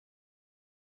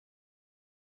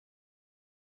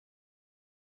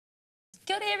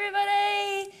Kia ora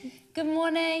everybody. Good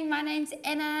morning. My name's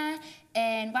Anna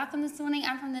and welcome this morning.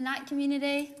 I'm from the night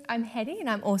community. I'm Hattie and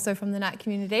I'm also from the night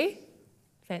community.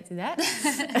 Fancy that.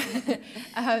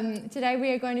 Today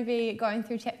we are going to be going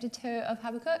through chapter 2 of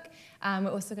Habakkuk.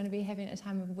 We're also going to be having a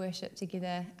time of worship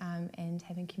together and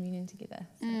having communion together.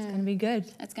 So it's going to be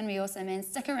good. It's going to be awesome, and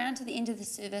stick around to the end of the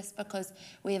service because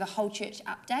we have a whole church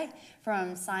update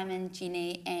from Simon,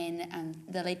 Jenny and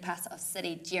the lead pastor of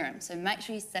City, Jerem. So make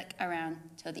sure you stick around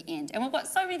till the end. And we've got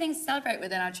so many things to celebrate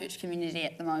within our church community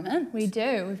at the moment. We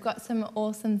do. We've got some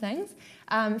awesome things.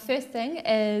 First thing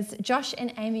is Josh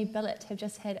and Amy Billett have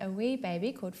just had a wee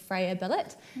baby called Freya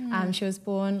Billett. She was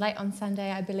born late on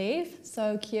Sunday, I believe.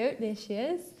 So cute. There she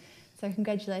is. So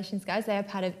congratulations, guys. They are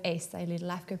part of ACE. They lead a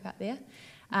life group out there.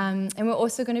 And we're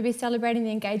also going to be celebrating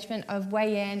the engagement of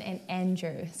Wei-Yan and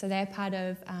Andrew. So they're part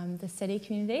of the City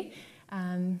community.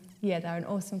 Yeah, they're an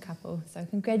awesome couple. So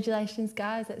congratulations,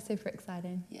 guys. That's super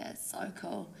exciting. Yeah, it's so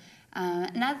cool.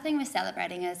 Another thing we're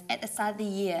celebrating is at the start of the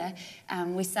year,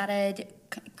 we started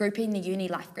grouping the uni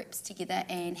life groups together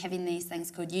and having these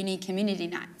things called uni community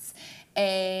nights.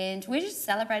 And we're just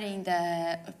celebrating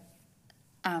the,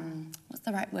 what's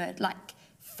the right word, like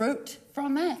fruit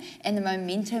from it and the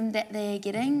momentum that they're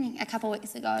getting. A couple of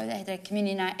weeks ago they had a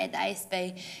community night at the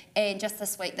ASB, and just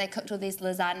this week they cooked all these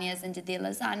lasagnas and did their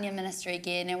lasagna ministry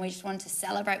again, and we just wanted to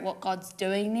celebrate what God's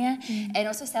doing there and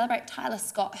also celebrate Tyler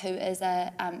Scott, who is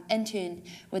a intern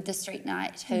with the Street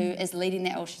Night, who is leading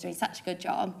that all. She's doing such a good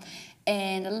job.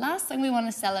 And the last thing we want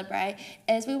to celebrate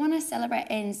is we want to celebrate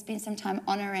and spend some time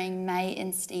honouring May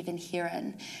and Stephen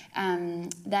Heron.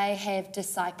 They have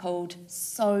discipled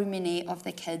so many of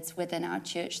the kids within our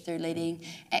church through leading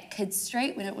at Kids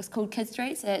Street when it was called Kids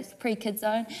Street, so it's pre-Kids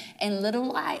Zone, and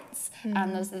Little Lights.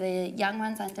 Those are the young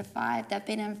ones under 5. They've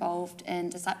been involved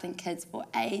in discipling kids for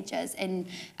ages, and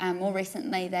more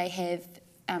recently they have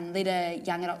led a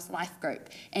young adults life group,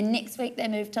 and next week they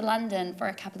moved to London for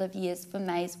a couple of years for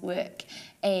May's work.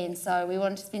 And so we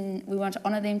want to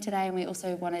honour them today, and we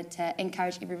also wanted to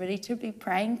encourage everybody to be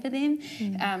praying for them,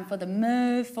 for the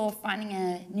move, for finding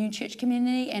a new church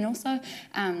community, and also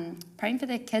praying for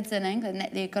the kids in England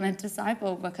that they're going to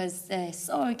disciple because they're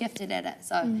so gifted at it.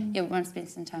 So yeah, we want to spend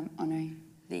some time honouring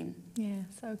them. Yeah,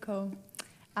 so cool.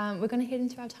 We're going to head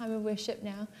into our time of worship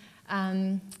now.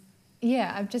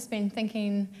 Yeah, I've just been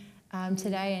thinking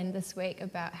today and this week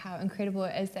about how incredible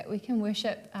it is that we can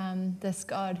worship this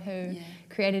God who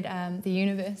created the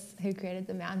universe, who created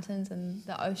the mountains and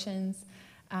the oceans,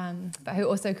 but who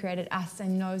also created us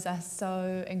and knows us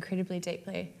so incredibly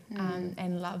deeply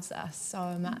and loves us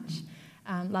so much.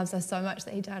 Loves us so much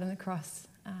that he died on the cross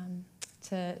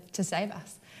to save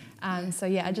us. So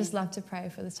yeah, I just love to pray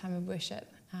for this time of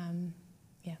worship.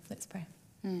 Yeah, let's pray.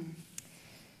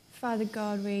 Father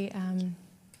God, we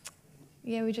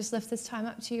just lift this time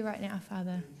up to you right now,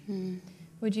 Father.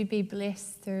 Would you be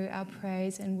blessed through our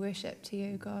praise and worship to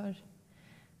you, God?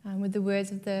 With the words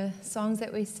of the songs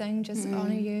that we sing, just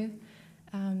honour you.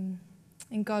 And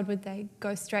God, would they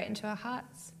go straight into our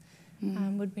hearts?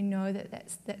 Would we know that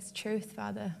that's truth,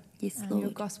 Father? Yes, Lord.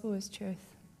 Your gospel is truth.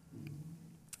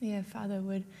 Yeah, Father,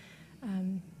 would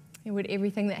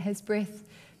everything that has breath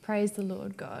praise the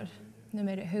Lord, God, no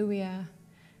matter who we are.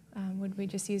 Would we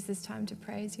just use this time to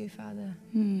praise you, Father?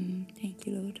 Thank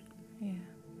you, Lord. Yeah,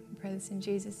 we pray this in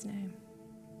Jesus' name.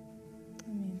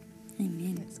 Amen.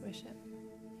 Amen. Let's worship.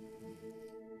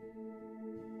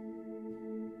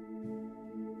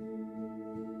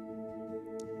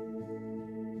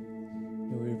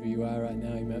 Wherever you are right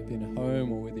now, you might be in a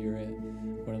home or whether you're at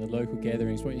one of the local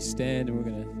gatherings, why don't you stand and we're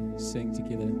going to sing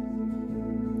together.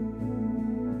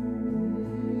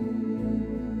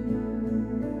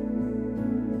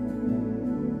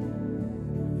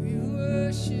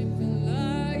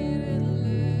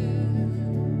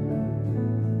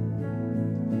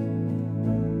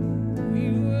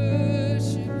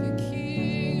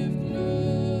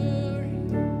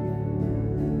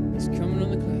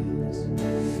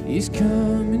 He's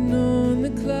coming on the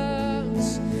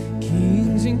clouds,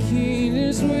 kings and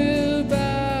kingdoms will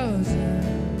bow down.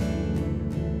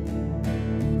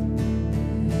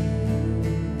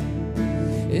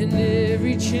 And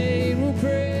every chain will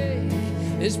break,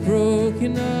 as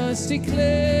broken hearts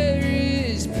declare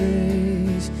his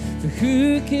praise. For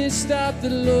who can stop the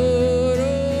Lord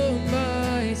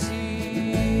Almighty?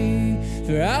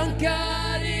 For our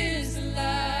God is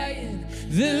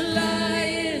the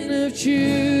Lion of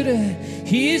Judah.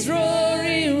 He's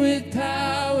roaring with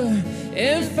power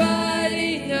and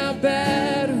fighting our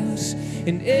battles,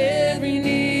 and every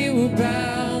knee will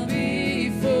bow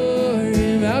before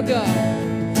him. Our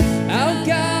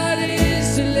God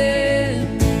is the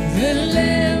Lamb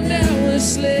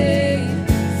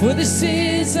for the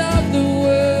sins of the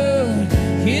world.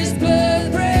 His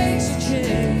blood breaks the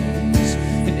chains,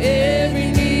 and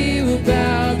every knee will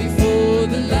bow before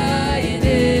the Lion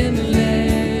and the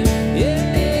Lamb.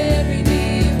 Yeah, every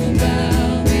knee will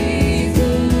bow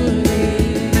before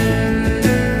Him.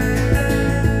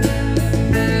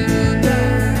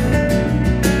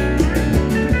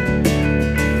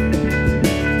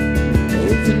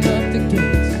 Open up the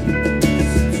gates,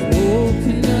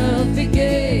 open up the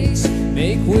gates,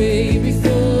 make way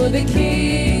before the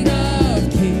King of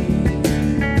Kings.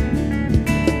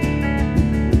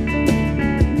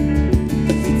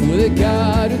 For the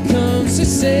God who comes to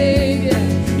save you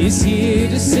is here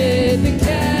to set the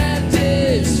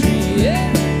captives free.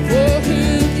 Yeah. For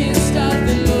who can stop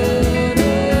the Lord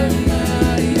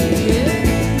Almighty? Yeah.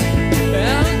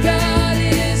 Our God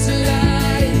is the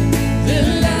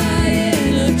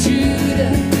Lion of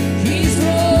Judah. He's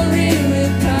roaring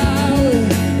with power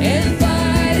and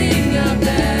fighting our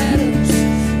battles.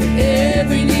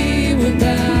 Every knee will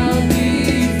bow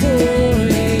before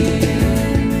Him.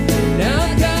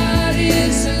 Our God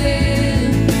is the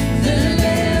Lamb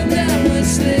that was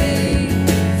slain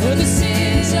for the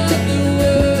sins of the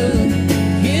world.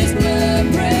 His blood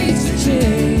breaks the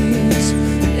chains.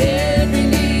 Every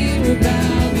knee will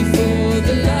bow before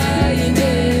the Lion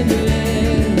and the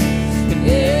Lamb. And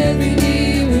every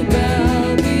knee will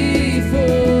bow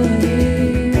before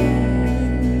Him.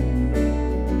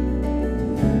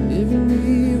 Every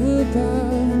knee will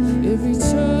bow, every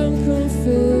tongue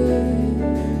confess.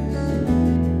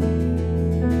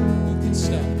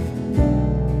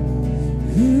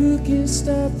 Who can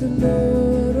stop the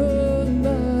Lord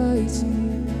Almighty?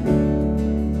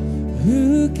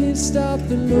 Who can stop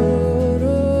the Lord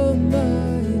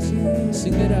Almighty?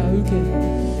 Sing that out.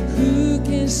 Who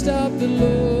can stop the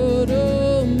Lord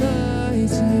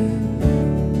Almighty?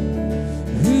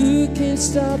 Who can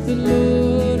stop the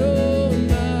Lord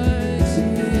Almighty?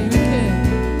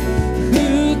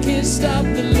 Who can stop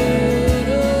the Lord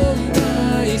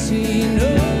Almighty? No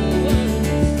one.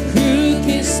 Who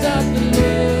can stop the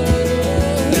Lord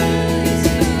Almighty?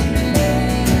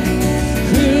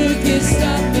 Who can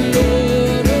stop the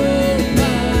Lord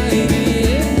Almighty?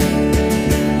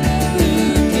 Who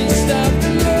can stop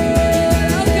the Lord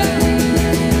our God?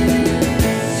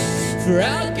 For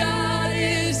our God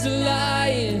is the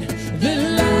Lion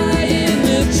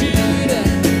of Judah.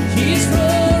 He's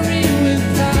roaring with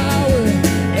power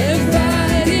and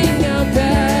fighting our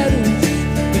battles.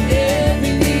 And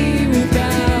every knee will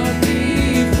bow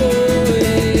before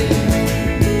Him.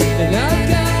 And our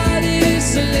God is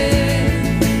the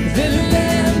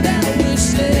Lamb that was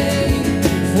slain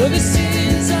for the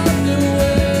sins of the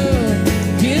world.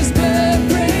 His blood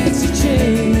breaks the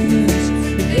chains.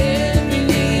 And every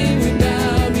knee will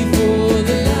bow before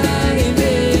the Lion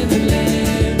and the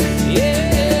Lamb. Yeah,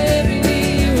 every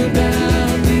knee will bow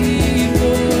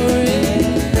before Him.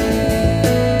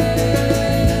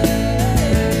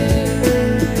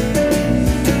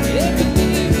 Every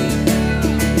knee will bow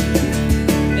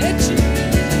that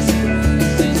Jesus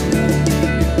Christ is Lord.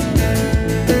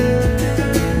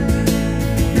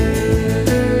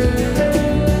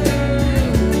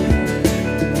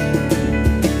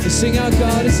 Sing, our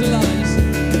God is a lion.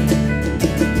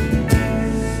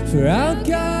 For our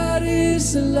God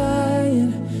is the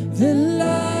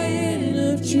Lion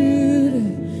of Judah.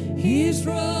 He's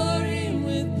roaring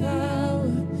with power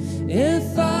and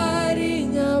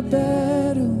fighting our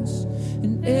battles.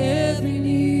 And every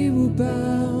knee will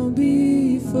bow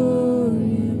before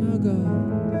Him. Our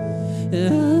God.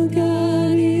 And our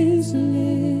God is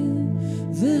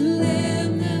the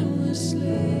Lamb that was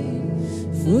slain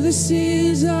for the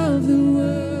sins of the world.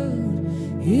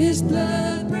 His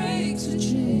blood breaks the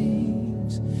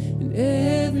chains, and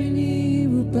every knee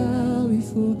will bow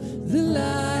before the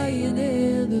Lion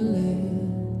and the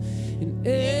Lamb, and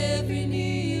every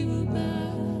knee will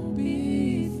bow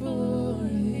before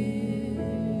Him.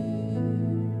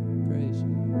 Praise You.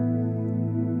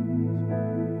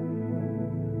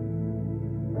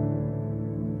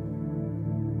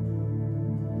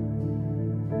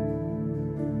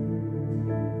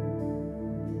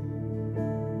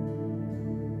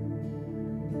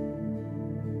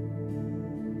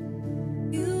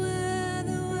 You were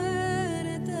the Word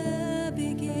at the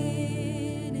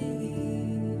beginning.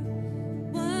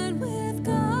 One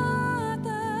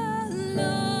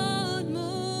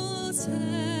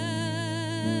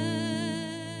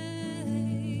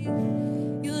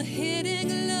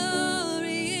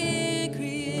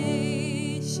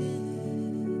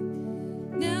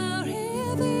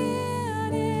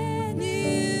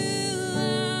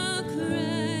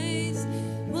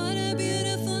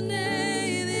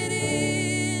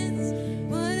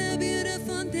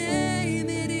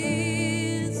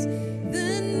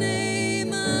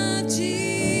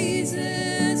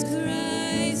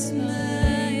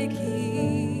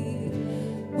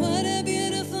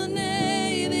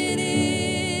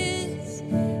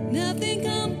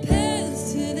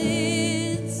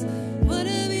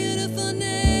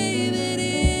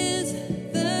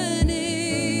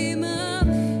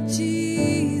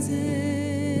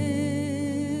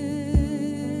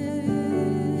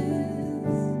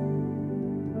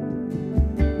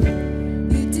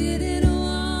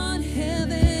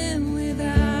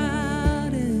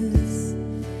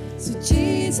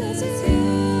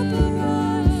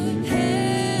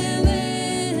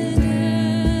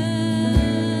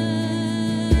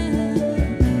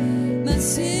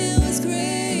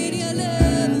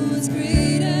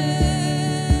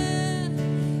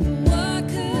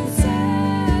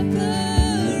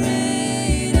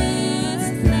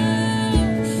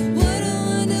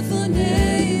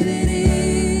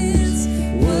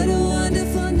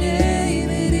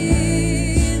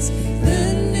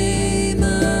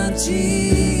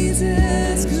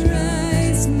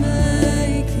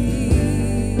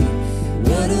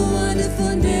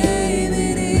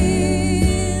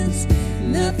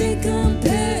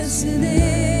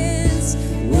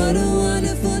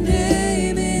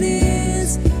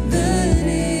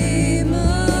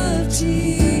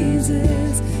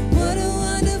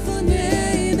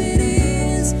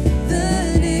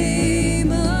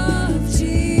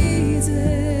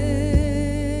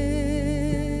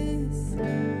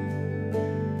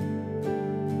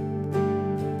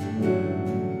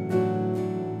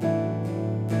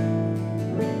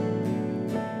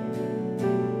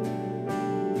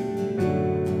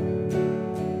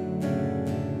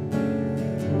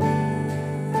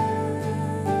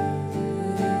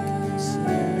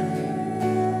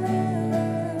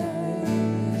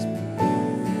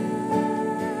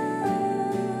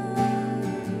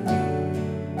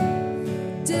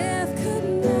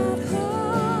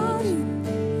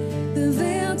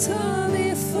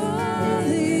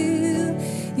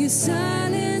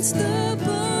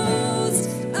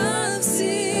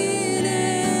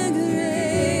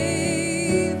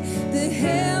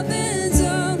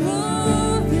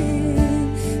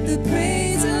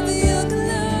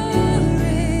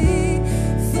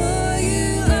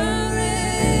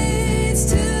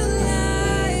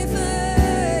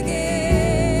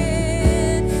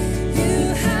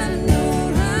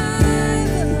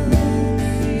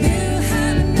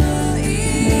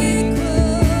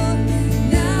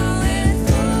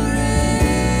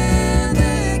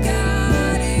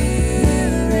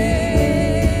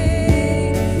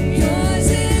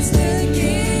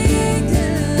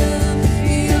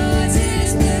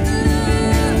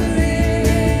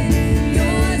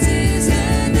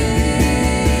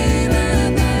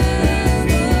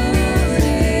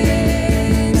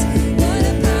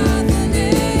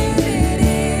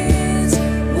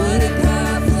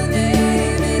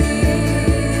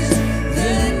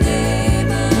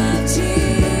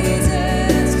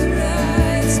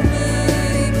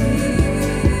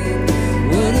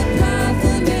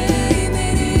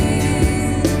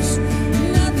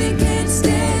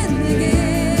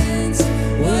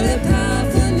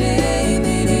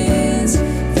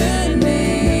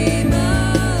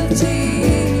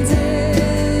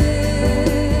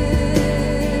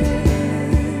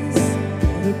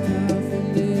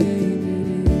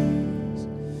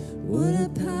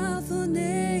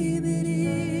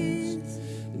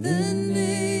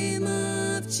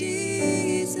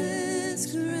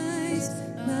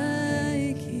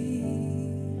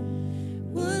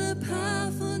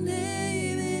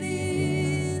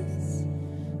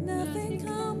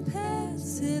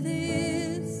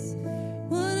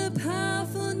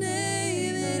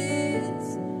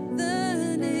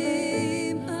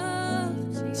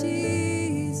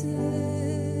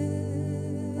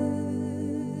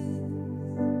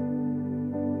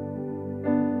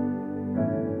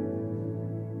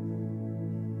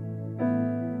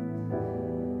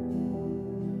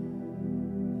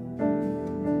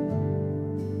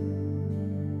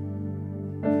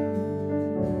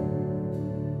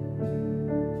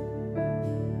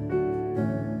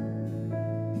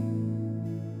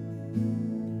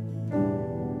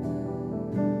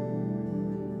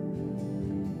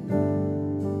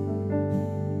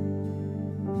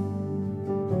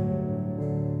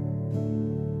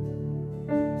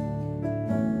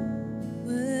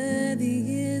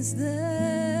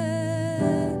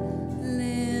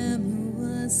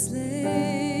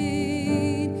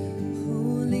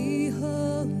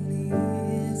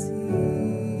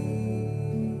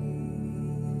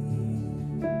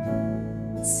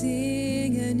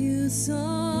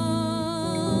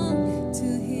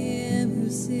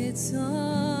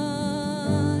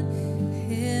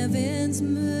man's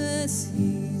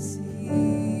mercies see.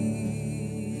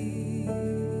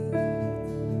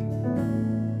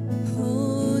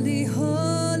 Holy,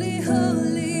 holy,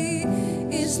 holy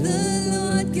is the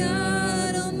Lord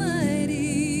God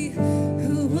Almighty,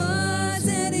 who was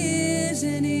and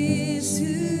is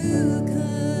to come.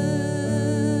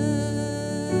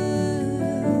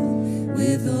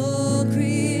 With all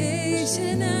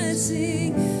creation I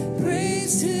sing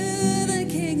praise to the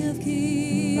King of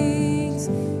Kings.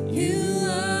 You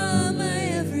are my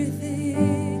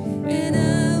everything, and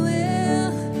I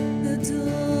will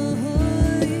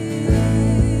adore you,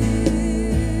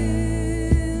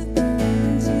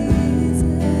 Jesus.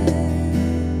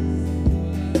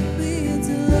 We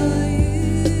adore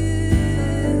you,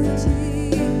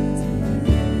 Jesus.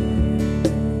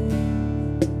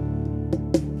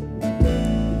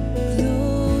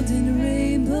 Clothed in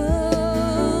rainbows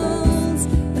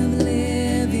of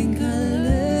living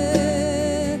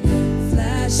color,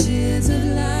 flashes of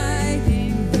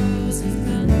lightning, rolls of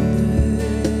thunder,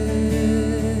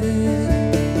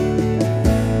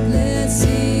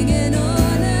 blessing and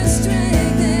honor,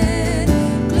 strength and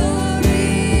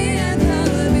glory and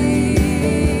power be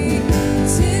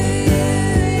to you,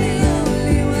 the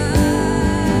only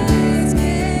wise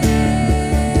King.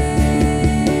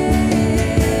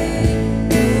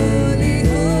 Holy,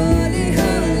 holy,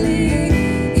 holy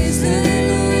is the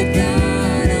Lord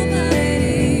God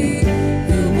Almighty,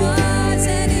 who was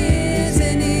and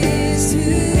is to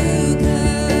come.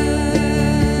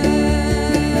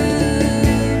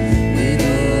 With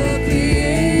all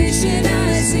creation I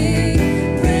sing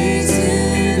praise to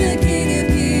the King of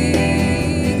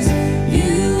Kings.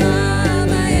 You are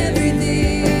my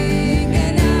everything,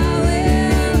 and I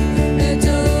will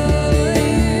adore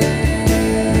you.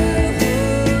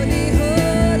 Holy,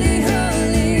 holy,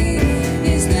 holy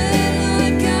is the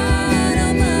Lord God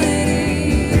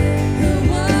Almighty, who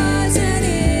was and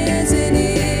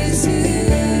is to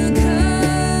come.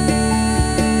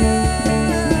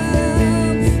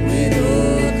 With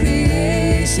all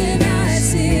creation I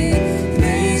sing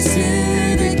praise to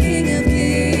the King of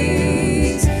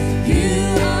Kings. You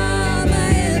are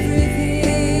my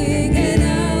everything, and I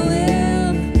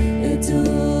will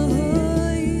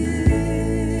adore you.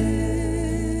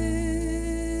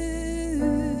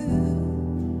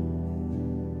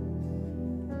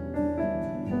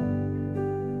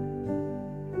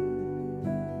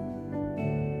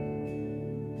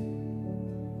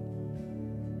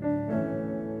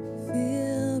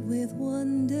 Filled with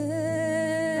wonder,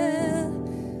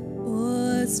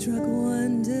 awe-struck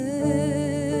wonder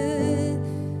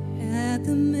at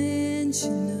the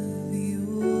mention of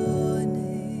your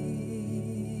name.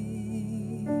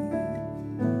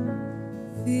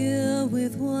 Filled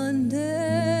with wonder,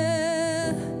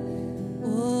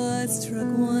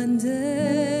 awe-struck wonder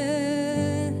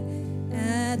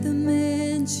at the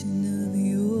mention of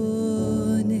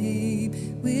your name.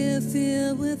 We're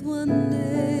filled with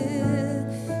wonder,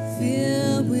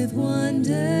 filled with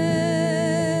wonder,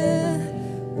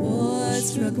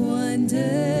 awe-struck wonder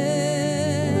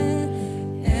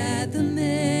at the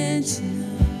mention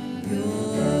of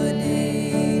your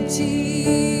name,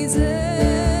 Jesus.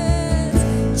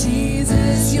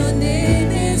 Jesus, your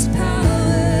name is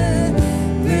power,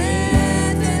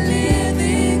 breath and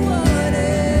living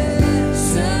water,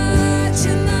 such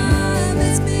a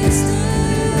marvelous mystery.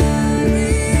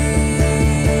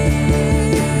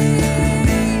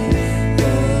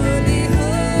 Holy,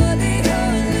 holy,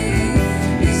 holy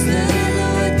is the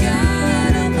Lord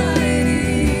God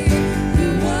Almighty, who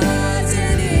was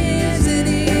and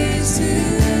is to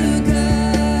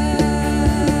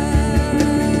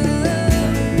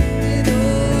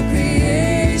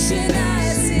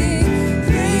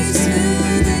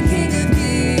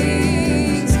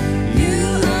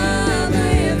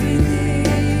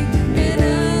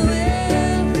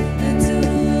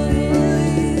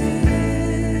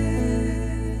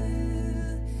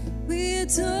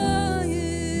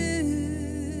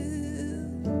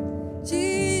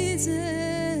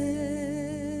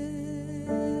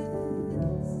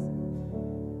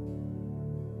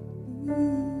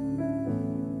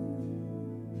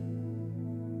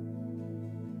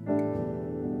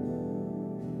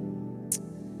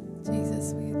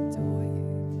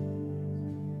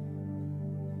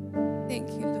Thank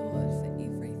you, Lord, for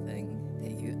everything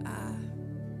that you are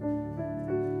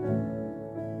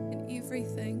and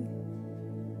everything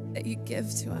that you give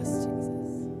to us,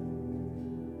 Jesus.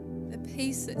 The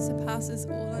peace that surpasses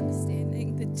all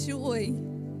understanding, the joy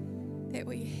that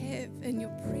we have in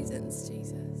your presence,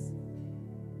 Jesus.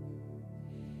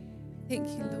 Thank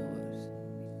you, Lord.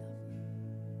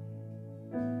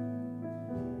 We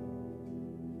love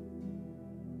you.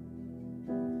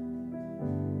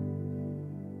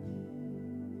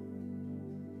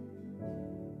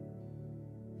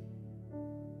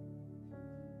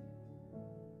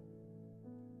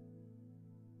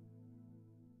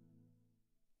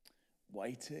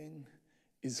 waiting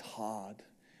is hard.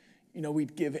 You know,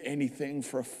 we'd give anything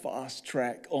for a fast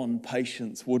track on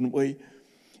patience, wouldn't we?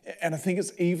 And I think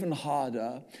it's even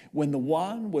harder when the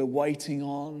one we're waiting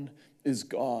on is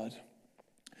God.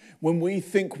 When we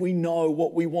think we know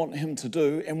what we want him to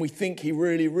do and we think he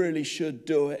really, really should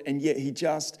do it, and yet he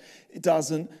just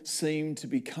doesn't seem to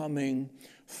be coming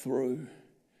through.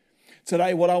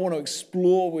 Today, what I want to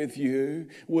explore with you,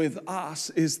 with us,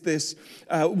 is this,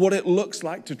 what it looks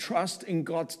like to trust in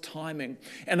God's timing.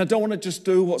 And I don't want to just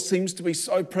do what seems to be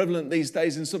so prevalent these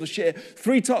days and sort of share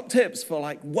 3 top tips for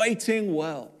like waiting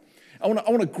well. I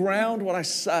want to ground what I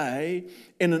say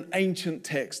in an ancient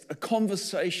text, a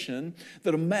conversation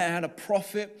that a man, a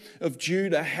prophet of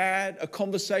Judah had, a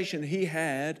conversation he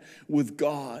had with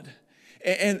God.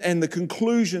 And the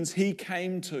conclusions he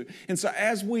came to. And so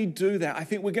as we do that, I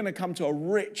think we're going to come to a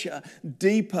richer,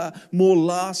 deeper, more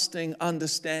lasting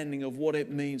understanding of what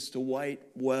it means to wait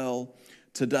well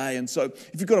today. And so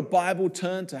if you've got a Bible,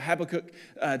 turn to Habakkuk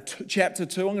chapter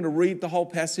 2. I'm going to read the whole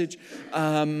passage.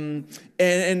 And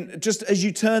just as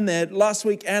you turn there, last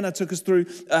week Anna took us through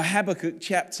Habakkuk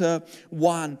chapter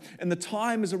 1. And the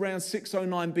time is around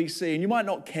 609 BC. And you might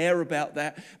not care about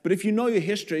that, but if you know your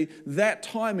history, that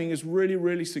timing is really,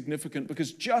 really significant,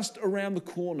 because just around the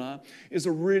corner is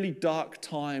a really dark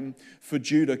time for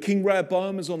Judah. King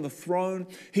Rehoboam is on the throne.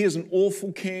 He is an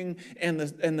awful king, and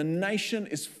the nation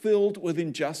is filled with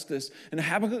injustice. And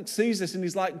Habakkuk sees this and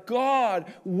he's like,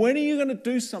 God, when are you going to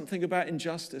do something about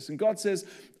injustice? And God says,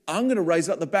 I'm going to raise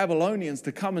up the Babylonians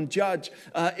to come and judge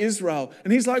Israel.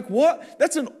 And he's like, what?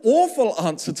 That's an awful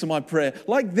answer to my prayer.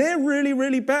 Like, they're really,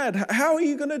 really bad. How are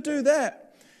you going to do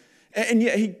that? And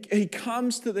yet he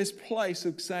comes to this place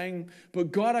of saying,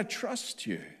 but God, I trust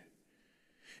you.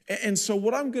 And so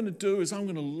what I'm going to do is I'm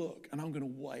going to look and I'm going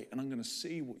to wait and I'm going to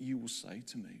see what you will say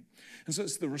to me. And so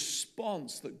it's the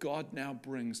response that God now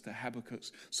brings to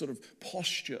Habakkuk's sort of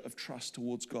posture of trust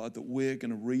towards God that we're going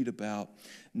to read about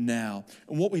now.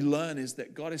 And what we learn is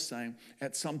that God is saying,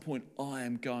 at some point, I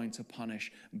am going to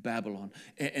punish Babylon.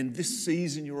 And this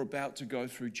season you're about to go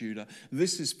through, Judah,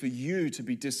 this is for you to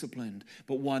be disciplined.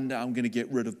 But one day I'm going to get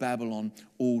rid of Babylon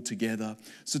altogether.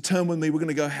 So turn with me. We're going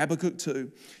to go Habakkuk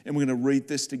 2 and we're going to read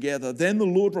this together. Then the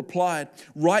Lord replied,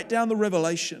 write down the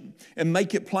revelation and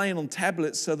make it plain on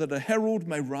tablets so that a herald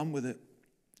may run with it.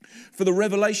 For the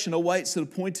revelation awaits at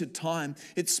appointed time.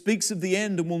 It speaks of the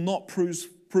end and will not prove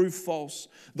false.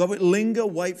 Though it linger,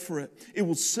 wait for it. It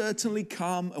will certainly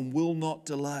come and will not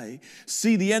delay.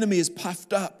 See, the enemy is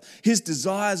puffed up. His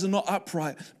desires are not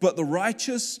upright, but the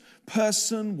righteous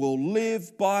person will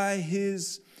live by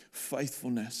his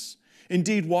faithfulness.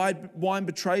 Indeed, wine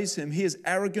betrays him. He is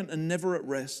arrogant and never at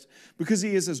rest. Because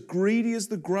he is as greedy as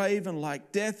the grave and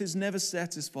like death is never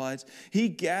satisfied, he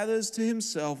gathers to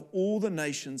himself all the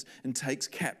nations and takes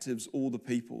captives all the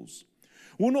peoples.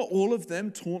 Will not all of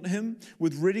them taunt him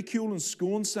with ridicule and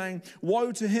scorn, saying,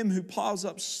 woe to him who piles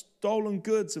up stolen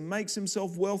goods and makes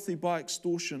himself wealthy by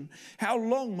extortion? How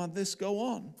long must this go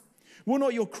on? Will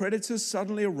not your creditors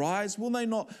suddenly arise? Will they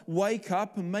not wake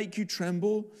up and make you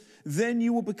tremble? Then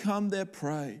you will become their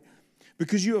prey.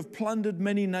 Because you have plundered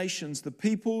many nations, the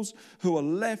peoples who are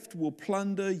left will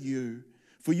plunder you.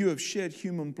 For you have shed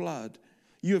human blood.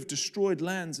 You have destroyed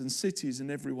lands and cities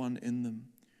and everyone in them.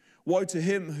 Woe to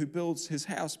him who builds his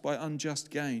house by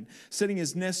unjust gain, setting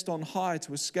his nest on high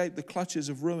to escape the clutches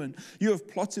of ruin. You have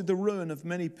plotted the ruin of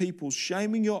many peoples,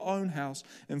 shaming your own house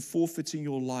and forfeiting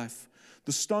your life.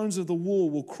 The stones of the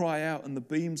wall will cry out, and the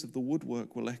beams of the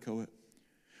woodwork will echo it.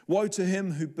 Woe to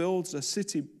him who builds a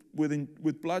city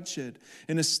with bloodshed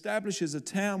and establishes a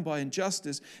town by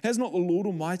injustice. Has not the Lord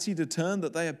Almighty determined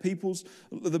that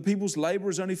the people's labor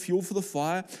is only fuel for the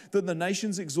fire, that the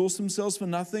nations exhaust themselves for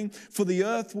nothing? For the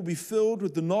earth will be filled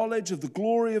with the knowledge of the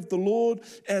glory of the Lord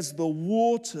as the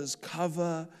waters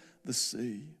cover the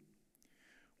sea.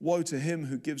 Woe to him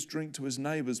who gives drink to his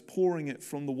neighbors, pouring it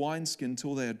from the wineskin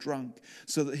till they are drunk,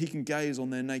 so that he can gaze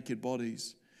on their naked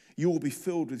bodies. You will be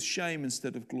filled with shame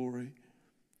instead of glory.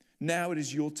 Now it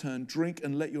is your turn. Drink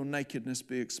and let your nakedness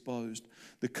be exposed.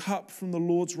 The cup from the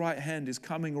Lord's right hand is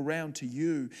coming around to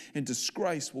you, and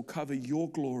disgrace will cover your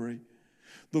glory.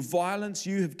 The violence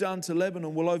you have done to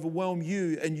Lebanon will overwhelm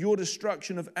you, and your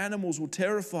destruction of animals will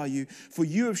terrify you. For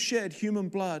you have shed human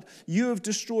blood. You have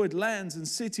destroyed lands and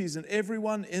cities and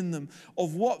everyone in them.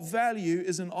 Of what value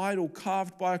is an idol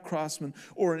carved by a craftsman,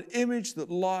 or an image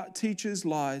that teaches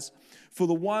lies? For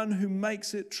the one who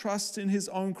makes it trusts in his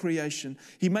own creation.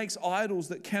 He makes idols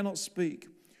that cannot speak.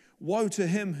 Woe to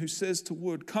him who says to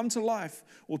wood, come to life,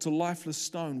 or to lifeless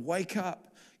stone, wake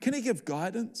up. Can he give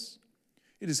guidance?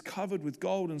 It is covered with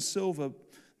gold and silver.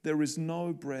 there is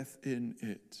no breath in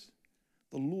it.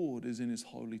 The Lord is in his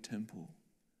holy temple.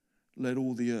 Let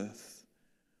all the earth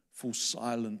fall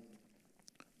silent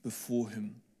before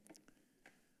him.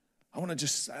 I want to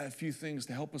just say a few things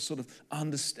to help us sort of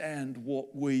understand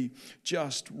what we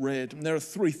just read. And there are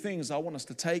three things I want us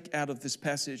to take out of this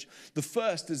passage. The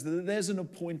first is that there's an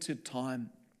appointed time.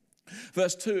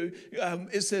 Verse 2,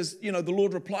 it says, the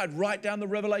Lord replied, write down the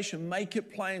revelation, make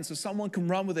it plain so someone can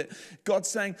run with it. God's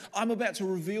saying, I'm about to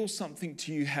reveal something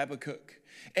to you, Habakkuk.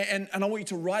 And I want you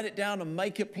to write it down and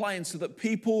make it plain so that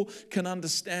people can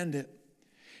understand it.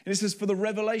 And it says, for the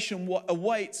revelation what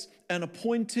awaits an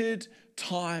appointed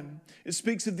time. It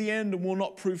speaks of the end and will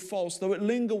not prove false. Though it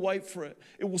linger, wait for it.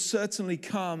 It will certainly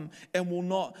come and will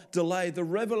not delay. The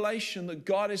revelation that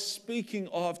God is speaking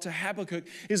of to Habakkuk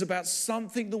is about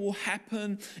something that will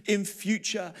happen in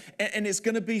future. And it's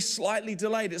going to be slightly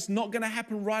delayed. It's not going to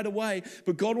happen right away.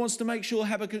 But God wants to make sure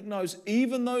Habakkuk knows,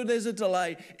 even though there's a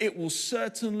delay, it will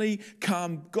certainly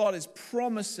come. God is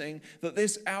promising that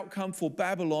this outcome for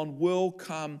Babylon will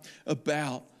come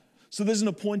about. So there's an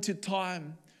appointed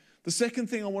time. The second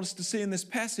thing I want us to see in this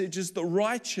passage is the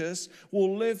righteous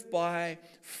will live by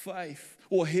faith,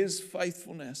 or his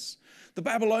faithfulness. The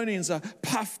Babylonians are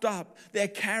puffed up. They're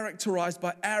characterized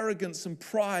by arrogance and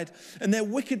pride, and their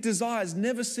wicked desires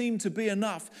never seem to be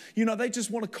enough. They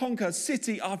just want to conquer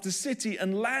city after city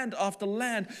and land after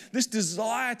land. This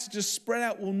desire to just spread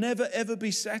out will never, ever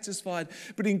be satisfied.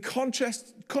 But in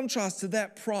contrast to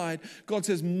that pride, God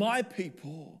says, my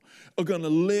people are going to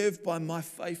live by my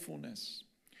faithfulness.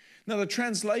 Now, the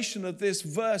translation of this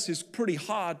verse is pretty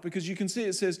hard because you can see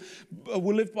it says,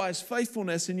 we'll live by his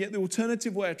faithfulness, and yet the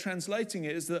alternative way of translating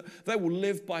it is that they will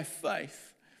live by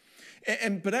faith.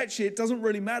 But actually, it doesn't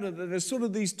really matter that there's sort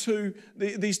of these two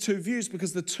views,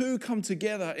 because the two come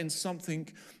together in something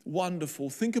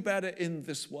wonderful. Think about it in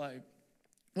this way.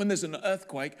 When there's an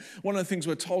earthquake, one of the things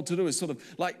we're told to do is sort of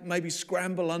like maybe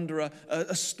scramble under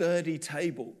a sturdy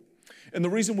table. And the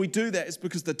reason we do that is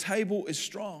because the table is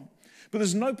strong. But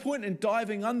there's no point in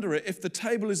diving under it if the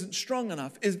table isn't strong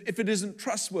enough, if it isn't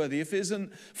trustworthy, if it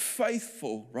isn't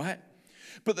faithful, right?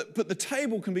 But the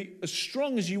table can be as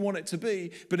strong as you want it to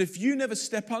be, but if you never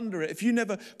step under it, if you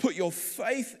never put your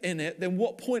faith in it, then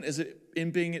what point is it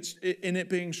in it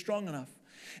being strong enough?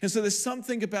 And so there's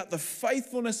something about the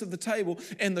faithfulness of the table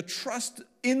and the trust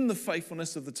in the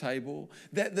faithfulness of the table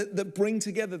that bring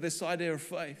together this idea of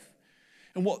faith.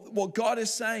 And what God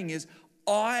is saying is,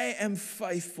 I am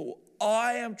faithful.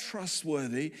 I am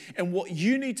trustworthy, and what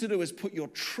you need to do is put your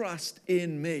trust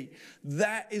in me.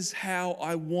 That is how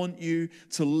I want you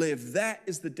to live. That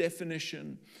is the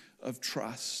definition of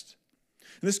trust.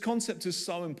 And this concept is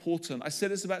so important. I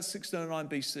said it's about 609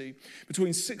 BC.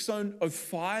 Between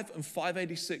 605 and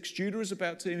 586, Judah is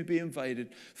about to be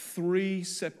invaded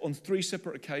on three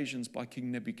separate occasions by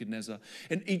King Nebuchadnezzar.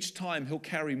 And each time he'll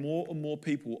carry more and more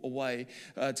people away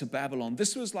to Babylon.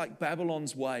 This was like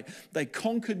Babylon's way. They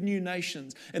conquered new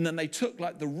nations, and then they took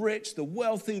like the rich, the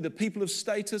wealthy, the people of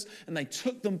status, and they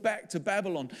took them back to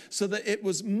Babylon so that it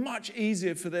was much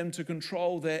easier for them to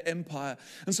control their empire.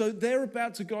 And so they're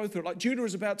about to go through, like Judah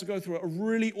is about to go through a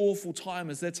really awful time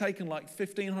as they're taken like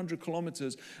 1,500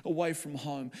 kilometers away from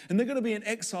home. And they're going to be in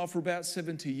exile for about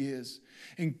 70 years.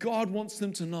 And God wants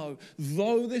them to know,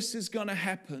 though this is going to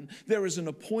happen, there is an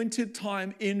appointed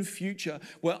time in future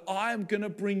where I am going to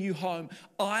bring you home.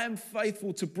 I am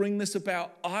faithful to bring this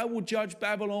about. I will judge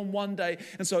Babylon one day.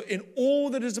 And so in all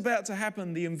that is about to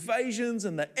happen, the invasions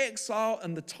and the exile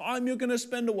and the time you're going to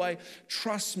spend away,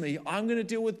 trust me, I'm going to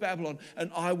deal with Babylon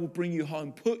and I will bring you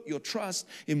home. Put your trust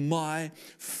in my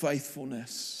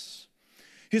faithfulness.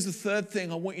 Here's the third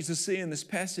thing I want you to see in this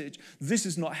passage. This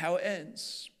is not how it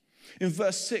ends. In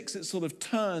verse 6, it sort of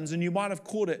turns, and you might have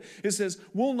caught it. It says,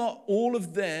 will not all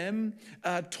of them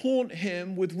taunt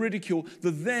him with ridicule?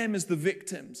 The them is the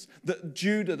victims,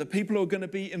 Judah, the people who are going to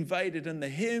be invaded, and the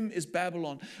him is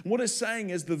Babylon. And what it's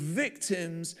saying is the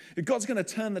victims, God's going to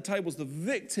turn the tables. The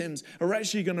victims are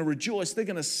actually going to rejoice. They're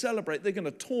going to celebrate. They're going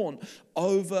to taunt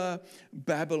over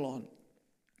Babylon.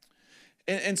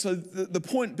 And so the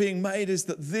point being made is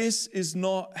that this is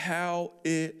not how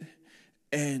it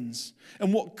ends.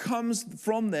 And what comes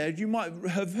from there, you might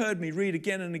have heard me read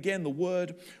again and again the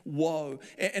word woe.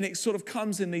 And it sort of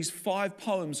comes in these 5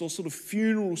 poems or sort of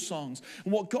funeral songs.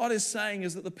 And what God is saying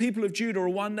is that the people of Judah are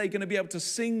one day going to be able to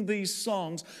sing these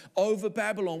songs over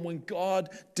Babylon when God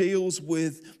deals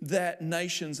with that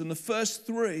nations. And the first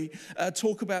 3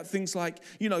 talk about things like,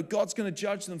 God's going to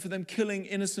judge them for them killing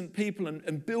innocent people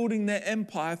and building their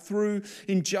empire through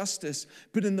injustice.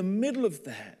 But in the middle of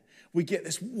that, we get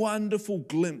this wonderful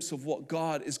glimpse of what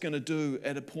God is going to do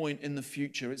at a point in the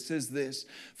future. It says this,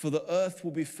 "For the earth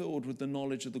will be filled with the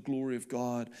knowledge of the glory of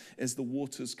God as the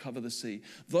waters cover the sea."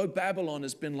 Though Babylon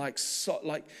has been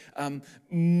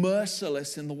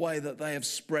merciless in the way that they have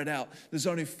spread out, there's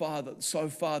only so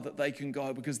far that they can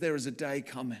go, because there is a day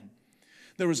coming.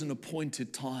 There is an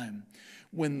appointed time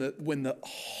when the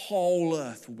whole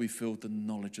earth will be filled with the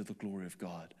knowledge of the glory of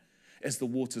God as the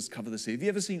waters cover the sea. Have you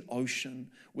ever seen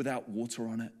ocean without water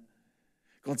on it?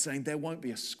 God's saying there won't be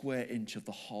a square inch of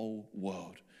the whole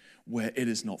world where it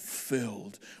is not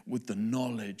filled with the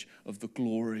knowledge of the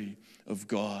glory of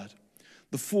God.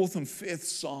 The fourth and fifth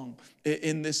song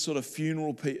in this sort of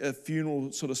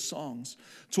funeral sort of songs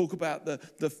talk about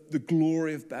the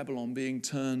glory of Babylon being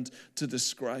turned to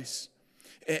disgrace,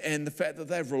 and the fact that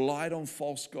they've relied on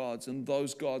false gods, and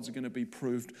those gods are going to be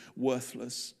proved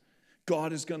worthless.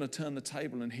 God is going to turn the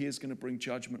table, and he is going to bring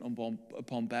judgment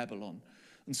upon Babylon.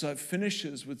 And so it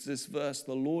finishes with this verse,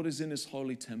 "The Lord is in his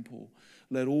holy temple.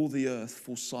 Let all the earth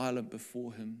fall silent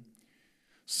before him."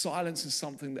 Silence is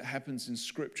something that happens in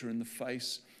Scripture in the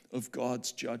face of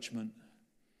God's judgment.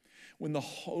 When the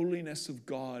holiness of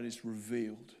God is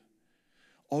revealed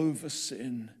over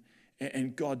sin,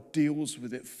 and God deals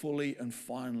with it fully and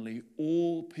finally,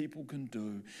 all people can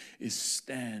do is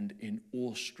stand in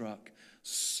awestruck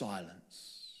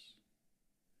silence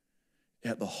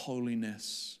at the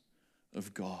holiness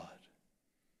of God.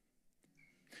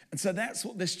 And so that's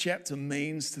what this chapter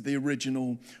means to the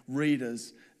original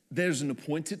readers. There's an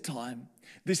appointed time.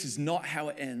 This is not how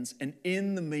it ends. And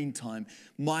in the meantime,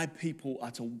 my people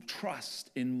are to trust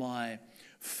in my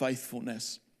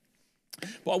faithfulness.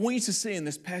 But I want you to see in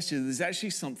this passage, there's actually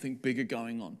something bigger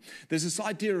going on. There's this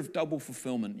idea of double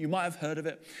fulfillment. You might have heard of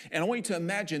it. And I want you to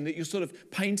imagine that you're sort of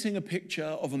painting a picture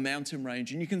of a mountain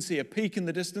range, and you can see a peak in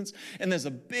the distance, and there's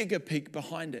a bigger peak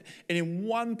behind it. And in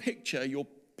one picture, you're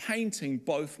painting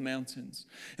both mountains.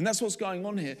 And that's what's going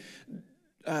on here.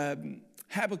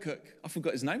 Habakkuk, I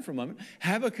forgot his name for a moment.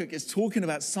 Habakkuk is talking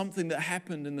about something that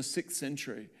happened in the 6th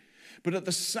century. But at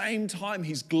the same time,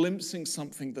 he's glimpsing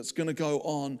something that's going to go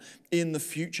on in the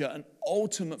future, an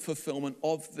ultimate fulfillment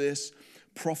of this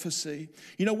prophecy.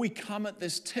 You know, we come at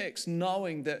this text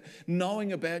knowing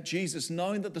about Jesus,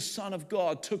 knowing that the Son of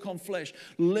God took on flesh,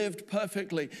 lived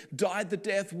perfectly, died the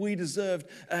death we deserved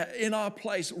in our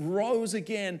place, rose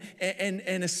again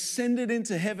and ascended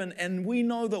into heaven. And we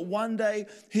know that one day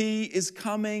he is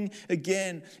coming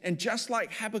again. And just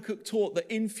like Habakkuk taught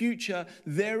that in future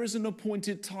there is an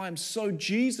appointed time, so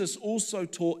Jesus also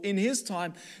taught in his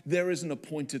time there is an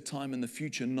appointed time in the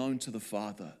future known to the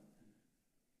Father,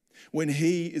 when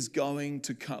Jesus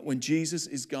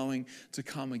is going to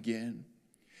come again.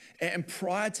 And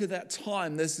prior to that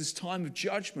time, there's this time of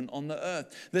judgment on the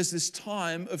earth. There's this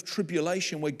time of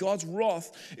tribulation where God's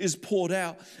wrath is poured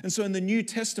out. And so in the New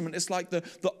Testament, it's like the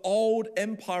old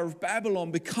empire of Babylon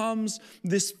becomes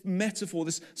this metaphor.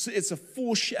 It's a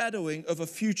foreshadowing of a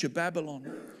future Babylon.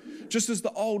 Just as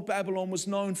the old Babylon was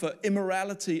known for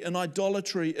immorality and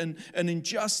idolatry and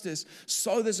injustice,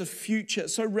 so there's a future.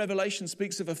 So Revelation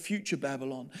speaks of a future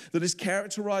Babylon that is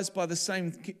characterized by the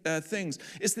same things.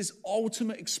 It's this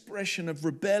ultimate expression of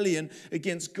rebellion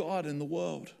against God in the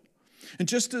world. And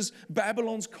just as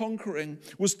Babylon's conquering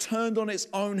was turned on its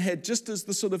own head, just as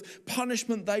the sort of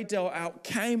punishment they dealt out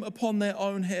came upon their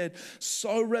own head,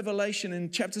 so Revelation in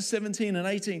chapter 17 and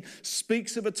 18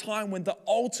 speaks of a time when the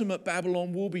ultimate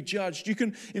Babylon will be judged. You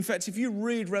can, in fact, if you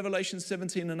read Revelation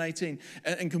 17 and 18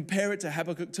 and compare it to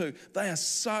Habakkuk 2, they are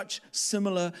such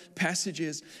similar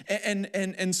passages.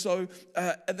 And so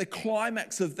at the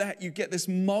climax of that, you get this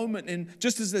moment in,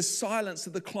 just as there's silence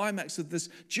at the climax of this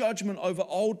judgment over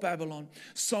old Babylon,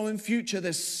 so in future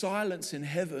there's silence in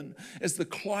heaven as the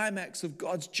climax of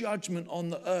God's judgment on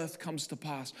the earth comes to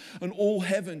pass, and all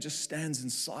heaven just stands in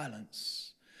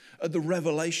silence at the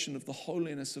revelation of the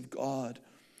holiness of God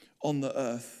on the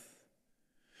earth.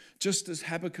 Just as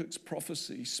Habakkuk's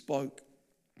prophecy spoke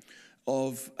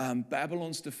of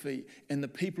Babylon's defeat and the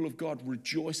people of God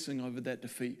rejoicing over that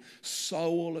defeat, so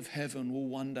all of heaven will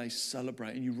one day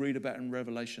celebrate. And you read about in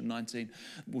Revelation 19,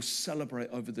 will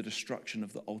celebrate over the destruction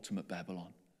of the ultimate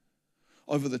Babylon,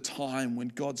 over the time when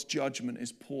God's judgment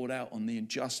is poured out on the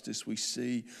injustice we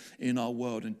see in our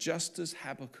world. And just as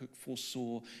Habakkuk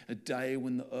foresaw a day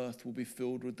when the earth will be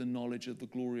filled with the knowledge of the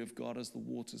glory of God as the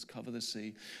waters cover the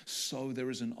sea, so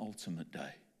there is an ultimate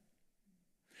day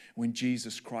when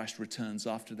Jesus Christ returns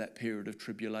after that period of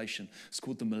tribulation. It's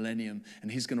called the millennium,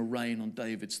 and he's going to reign on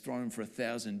David's throne for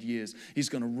 1,000 years. He's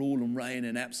going to rule and reign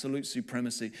in absolute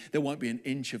supremacy. There won't be an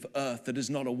inch of earth that is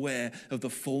not aware of the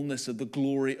fullness of the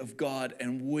glory of God,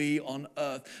 and we on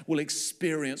earth will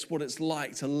experience what it's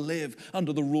like to live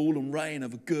under the rule and reign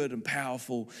of a good and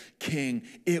powerful King.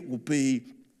 It will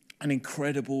be an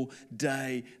incredible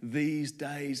day. These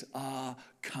days are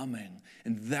coming.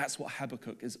 And that's what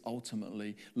Habakkuk is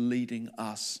ultimately leading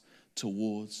us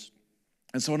towards.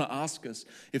 And so I want to ask us,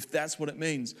 if that's what it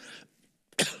means,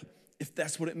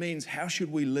 how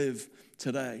should we live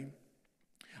today?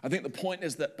 I think the point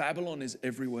is that Babylon is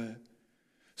everywhere.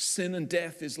 Sin and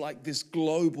death is like this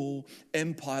global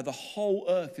empire. The whole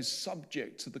earth is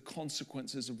subject to the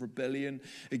consequences of rebellion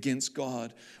against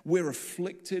God. We're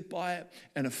afflicted by it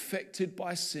and affected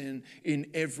by sin in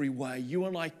every way. You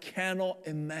and I cannot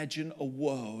imagine a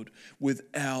world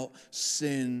without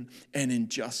sin and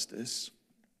injustice.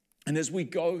 And as we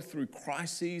go through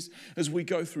crises, as we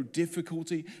go through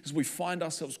difficulty, as we find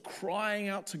ourselves crying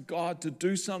out to God to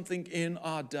do something in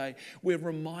our day, we're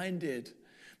reminded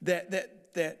that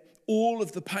all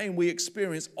of the pain we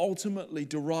experience ultimately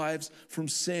derives from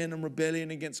sin and rebellion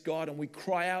against God. And we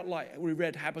cry out like we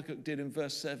read Habakkuk did in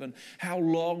verse 7, "How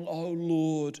long, O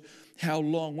Lord, how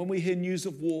long?" When we hear news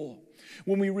of war,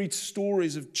 when we read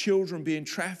stories of children being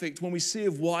trafficked, when we see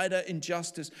of wider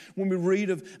injustice, when we read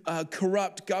of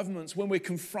corrupt governments, when we're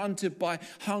confronted by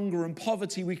hunger and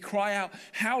poverty, we cry out,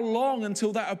 "How long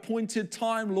until that appointed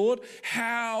time, Lord?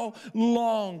 How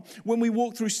long?" When we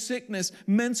walk through sickness,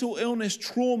 mental illness,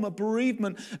 trauma,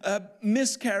 bereavement,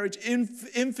 miscarriage,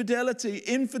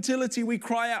 infertility, we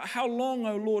cry out, "How long,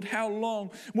 O Lord, how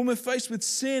long?" When we're faced with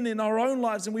sin in our own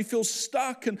lives and we feel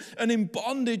stuck and in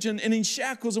bondage and in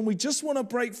shackles and we just want to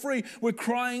break free, we're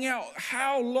crying out,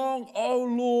 "How long, oh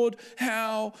Lord,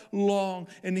 how long?"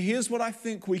 And here's what I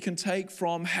think we can take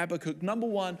from Habakkuk. Number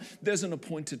one, there's an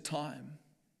appointed time.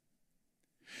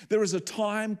 There is a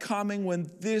time coming when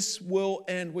this will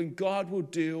end, when God will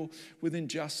deal with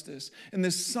injustice. And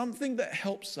there's something that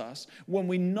helps us when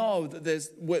we know that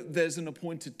there's an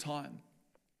appointed time.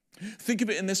 Think of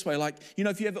it in this way, like,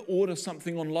 if you ever order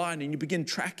something online and you begin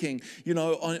tracking,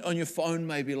 on your phone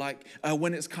maybe, like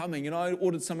when it's coming. I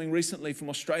ordered something recently from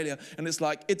Australia and it's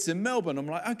like, it's in Melbourne. I'm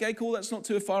like, okay, cool, that's not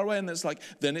too far away. And it's like,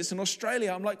 then it's in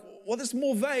Australia. I'm like, well, that's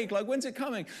more vague. Like, when's it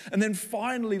coming? And then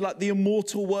finally, like, the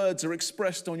immortal words are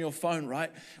expressed on your phone,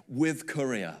 right? With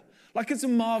courier. Like, it's a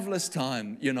marvelous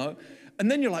time,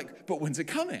 And then you're like, but when's it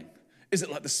coming? Is it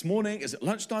like this morning? Is it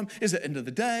lunchtime? Is it end of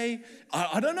the day?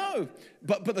 I don't know.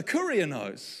 But the courier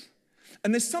knows.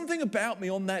 And there's something about me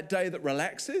on that day that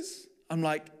relaxes. I'm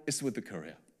like, it's with the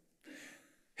courier.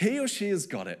 He or she has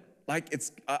got it. Like,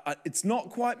 it's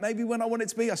not quite maybe when I want it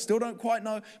to be. I still don't quite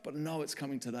know. But no, it's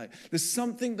coming today. There's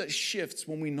something that shifts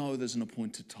when we know there's an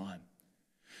appointed time.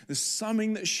 There's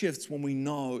something that shifts when we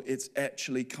know it's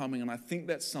actually coming. And I think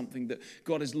that's something that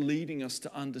God is leading us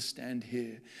to understand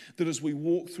here. That as we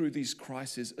walk through these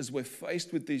crises, as we're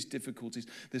faced with these difficulties,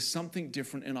 there's something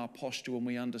different in our posture when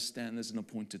we understand there's an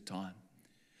appointed time.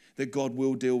 That God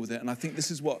will deal with it. And I think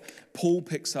this is what Paul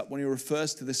picks up when he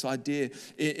refers to this idea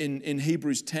in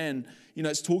Hebrews 10.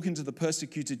 It's talking to the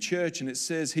persecuted church, and it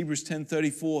says, Hebrews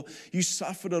 10:34, "You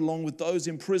suffered along with those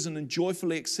in prison and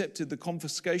joyfully accepted the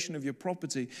confiscation of your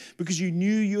property because you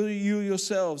knew you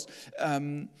yourselves,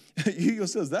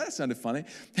 that sounded funny,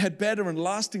 had better and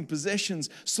lasting possessions.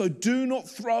 So do not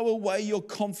throw away your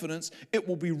confidence. It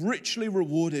will be richly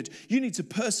rewarded. You need to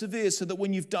persevere so that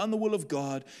when you've done the will of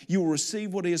God, you will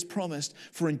receive what he has promised.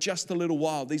 For in just a little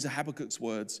while," these are Habakkuk's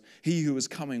words, "he who is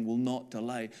coming will not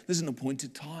delay." There's an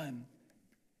appointed time.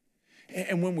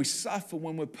 And when we suffer,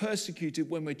 when we're persecuted,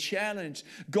 when we're challenged,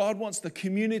 God wants the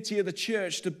community of the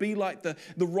church to be like the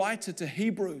writer to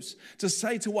Hebrews, to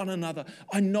say to one another,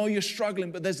 "I know you're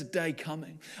struggling, but there's a day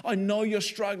coming. I know you're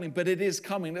struggling, but it is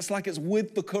coming." It's like it's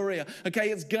with the courier. Okay,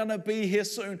 it's gonna be here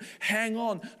soon. Hang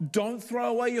on. Don't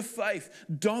throw away your faith.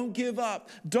 Don't give up.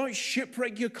 Don't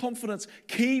shipwreck your confidence.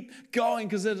 Keep going,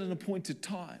 because there's an appointed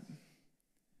time.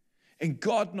 And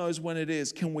God knows when it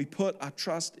is. Can we put our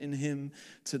trust in him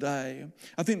today?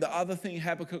 I think the other thing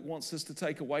Habakkuk wants us to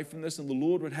take away from this, and the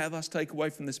Lord would have us take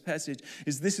away from this passage,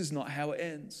 is this is not how it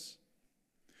ends.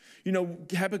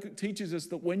 Habakkuk teaches us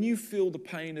that when you feel the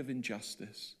pain of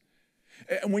injustice,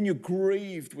 and when you're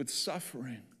grieved with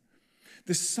suffering,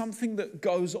 there's something that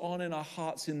goes on in our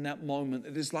hearts in that moment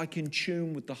that is like in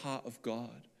tune with the heart of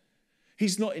God.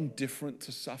 He's not indifferent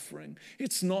to suffering.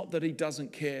 It's not that he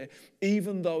doesn't care,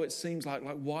 even though it seems like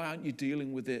why aren't you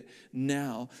dealing with it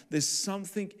now? There's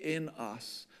something in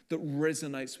us that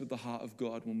resonates with the heart of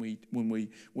God when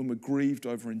we're grieved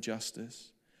over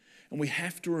injustice. And we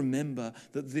have to remember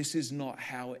that this is not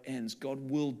how it ends. God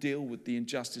will deal with the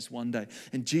injustice one day.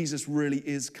 And Jesus really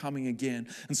is coming again.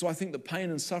 And so I think that pain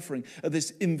and suffering are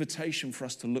this invitation for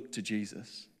us to look to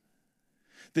Jesus.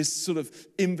 This sort of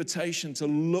invitation to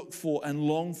look for and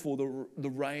long for the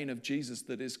reign of Jesus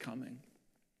that is coming.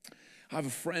 I have a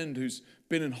friend who's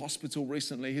been in hospital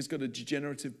recently. He's got a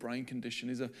degenerative brain condition.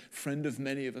 He's a friend of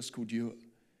many of us called Ewart.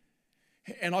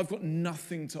 And I've got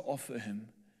nothing to offer him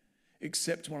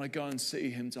except when I go and see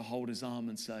him to hold his arm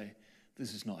and say,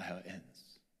 this is not how it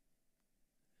ends.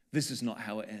 This is not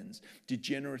how it ends.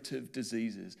 Degenerative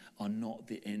diseases are not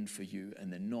the end for you,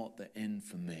 and they're not the end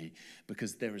for me,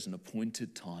 because there is an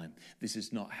appointed time. This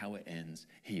is not how it ends.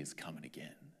 He is coming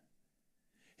again.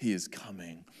 He is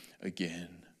coming again.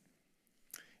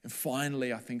 And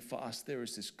finally, I think for us, there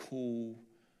is this call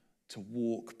to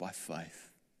walk by faith.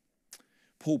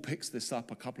 Paul picks this up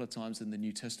a couple of times in the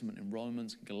New Testament, in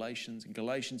Romans and Galatians. In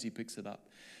Galatians, he picks it up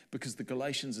because the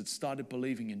Galatians had started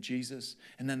believing in Jesus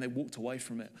and then they walked away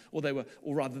from it. Or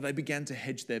they began to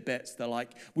hedge their bets. They're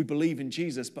like, we believe in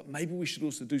Jesus, but maybe we should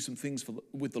also do some things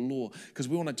with the law because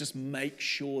we want to just make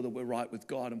sure that we're right with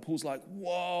God. And Paul's like,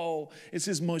 whoa, it's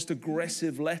his most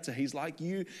aggressive letter. He's like,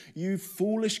 you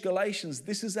foolish Galatians,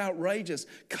 this is outrageous.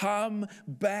 Come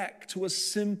back to a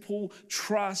simple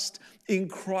trust in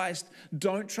Christ.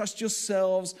 Don't trust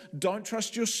yourselves. Don't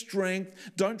trust your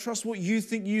strength. Don't trust what you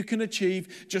think you can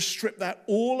achieve. Just strip that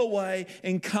all away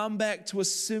and come back to a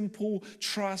simple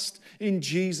trust in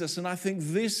Jesus. And I think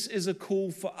this is a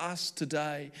call for us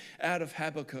today out of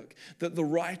Habakkuk, that the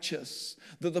righteous,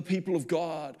 that the people of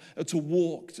God are to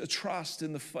walk, to trust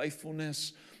in the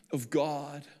faithfulness of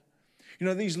God. You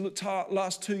know, these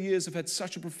last 2 years have had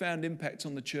such a profound impact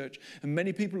on the church, and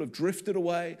many people have drifted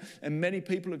away, and many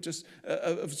people have just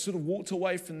have sort of walked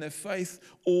away from their faith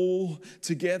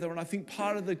altogether. And I think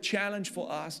part of the challenge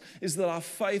for us is that our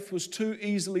faith was too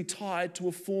easily tied to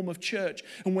a form of church.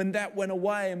 And when that went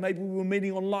away, and maybe we were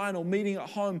meeting online or meeting at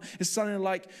home, it's suddenly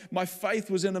like my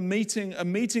faith was in a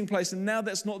meeting place, and now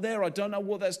that's not there. I don't know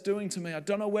what that's doing to me. I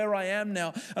don't know where I am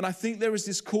now. And I think there is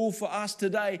this call for us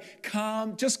today.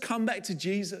 Just come back to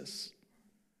Jesus.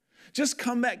 Just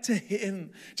come back to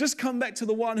him. Just come back to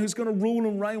the one who's going to rule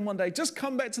and reign one day. Just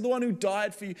come back to the one who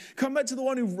died for you. Come back to the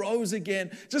one who rose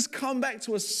again. Just come back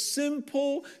to a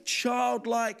simple,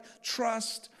 childlike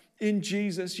trust in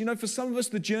Jesus. You know, for some of us,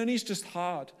 the journey is just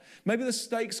hard. Maybe the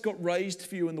stakes got raised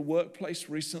for you in the workplace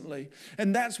recently,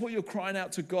 and that's what you're crying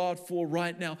out to God for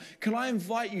right now. Can I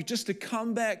invite you just to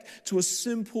come back to a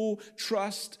simple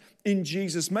trust in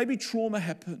Jesus? Maybe trauma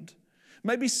happened.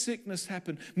 Maybe sickness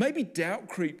happened. Maybe doubt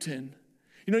creeped in.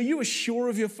 You know, you were sure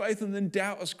of your faith and then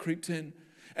doubt has creeped in.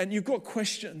 And you've got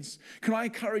questions. Can I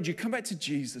encourage you, come back to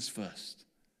Jesus first.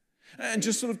 And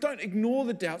just sort of don't ignore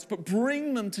the doubts, but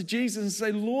bring them to Jesus and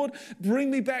say, Lord,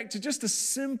 bring me back to just a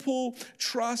simple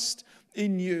trust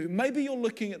in you. Maybe you're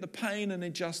looking at the pain and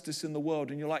injustice in the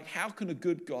world and you're like, how can a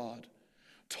good God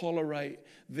tolerate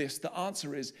this? The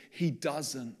answer is he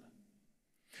doesn't.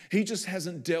 He just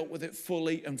hasn't dealt with it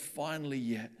fully and finally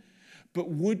yet. But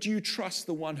would you trust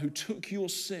the one who took your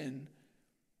sin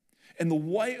and the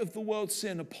weight of the world's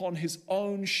sin upon his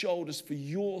own shoulders for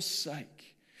your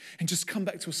sake and just come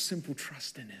back to a simple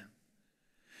trust in him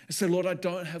and say, Lord, I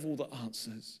don't have all the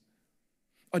answers.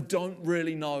 I don't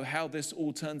really know how this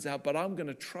all turns out, but I'm going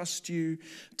to trust you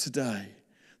today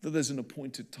that there's an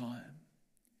appointed time.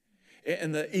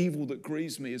 And the evil that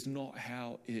grieves me is not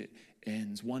how it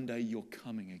ends. One day you're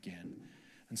coming again.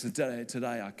 And so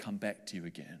today I come back to you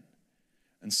again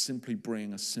and simply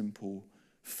bring a simple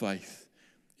faith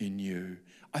in you.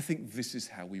 I think this is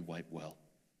how we wait well.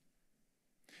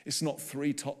 It's not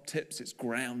 3 top tips. It's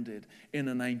grounded in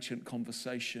an ancient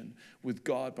conversation with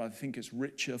God, but I think it's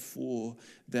richer for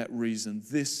that reason.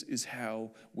 This is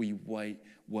how we wait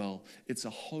well. It's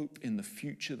a hope in the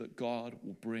future that God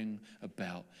will bring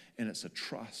about, and it's a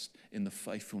trust in the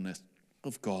faithfulness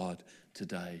of God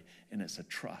today, and it's a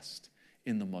trust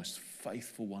in the most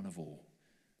faithful one of all,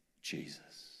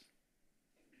 Jesus.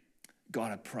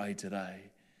 God, I pray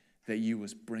today that you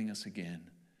would bring us again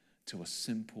to a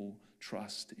simple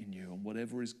trust in you, and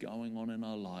whatever is going on in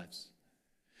our lives,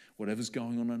 whatever's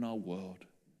going on in our world,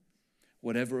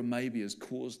 whatever maybe has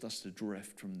caused us to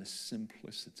drift from this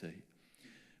simplicity,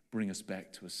 bring us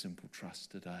back to a simple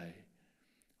trust today,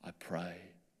 I pray.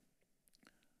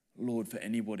 Lord, for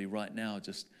anybody right now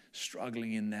just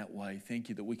struggling in that way, thank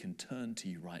you that we can turn to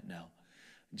you right now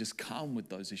and just come with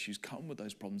those issues, come with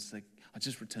those problems, say, I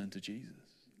just return to Jesus.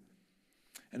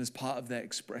 And as part of that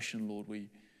expression, Lord, we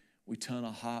we turn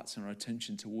our hearts and our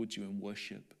attention towards you in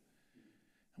worship.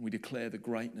 And we declare the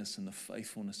greatness and the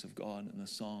faithfulness of God in the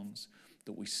songs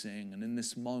that we sing. And in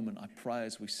this moment, I pray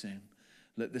as we sing,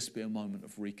 let this be a moment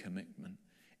of recommitment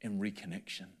and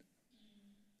reconnection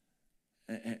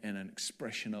and an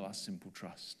expression of our simple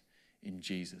trust in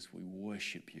Jesus. We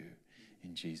worship you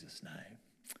in Jesus' name.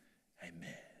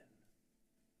 Amen.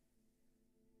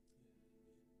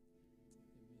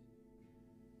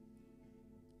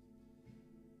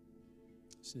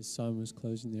 So as Simon was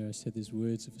closing there, I said these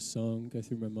words of a song go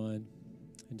through my mind.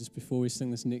 And just before we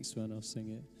sing this next one, I'll sing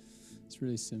it. It's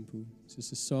really simple. It's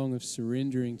just a song of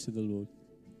surrendering to the Lord.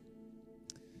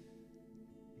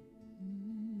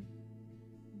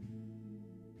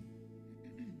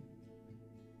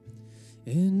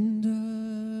 And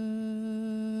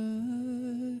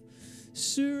I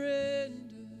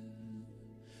surrender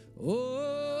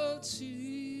all to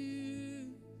you,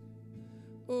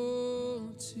 all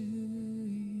to you.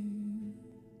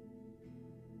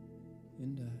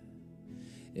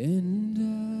 And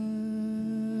I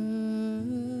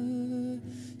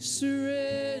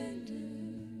surrender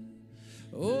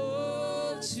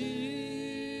all to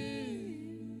you,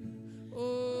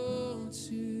 all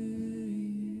to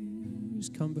you.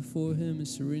 Just come before him and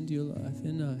surrender your life.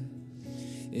 And I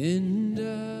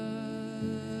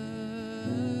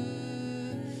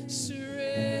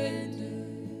surrender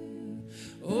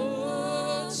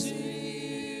all to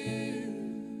you,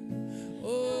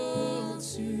 all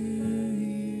to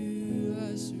you.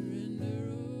 I surrender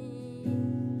all.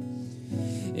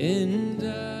 And I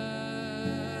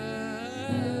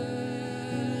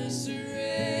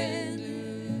surrender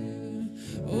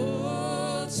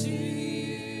all to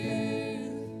you,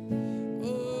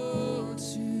 all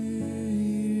to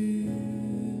you.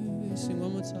 Sing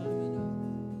one more time.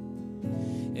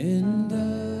 And I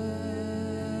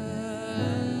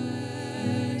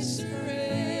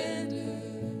surrender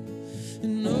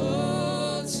and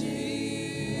all to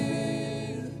you,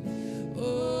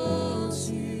 all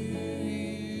to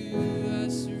you. I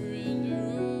surrender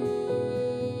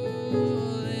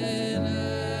all, and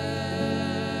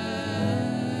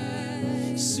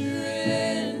I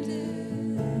surrender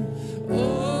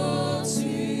all to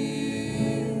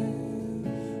you,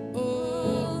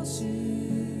 all to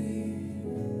you.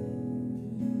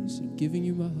 So giving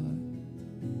you my heart,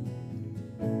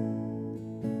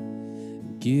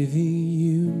 giving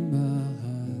you my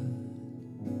heart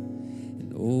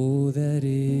and all that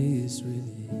is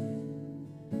within.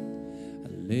 I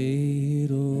lay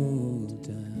it all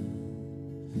down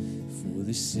for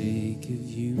the sake of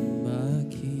you, my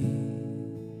King.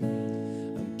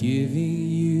 I'm giving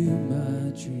you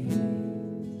my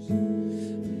dreams,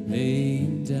 I'm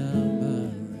laying down my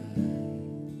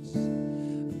rights,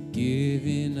 I'm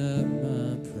giving up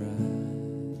my pride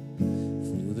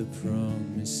for the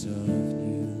promise of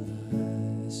new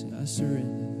life. Say, I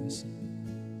surrender, sing.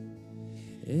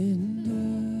 And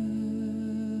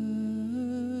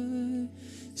I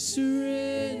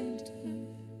surrender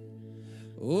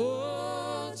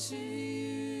all to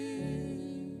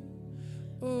you,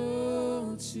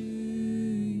 all to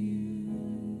you.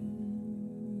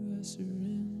 I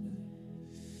surrender,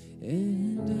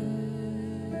 and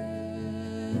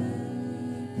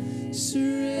I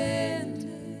surrender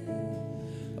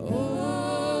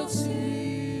all to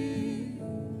you,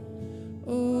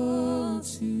 all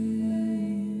to you.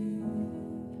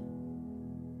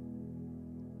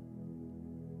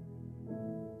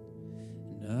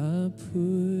 And I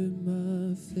put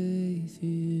my faith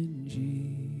in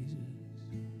Jesus,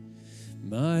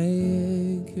 my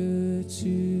anchor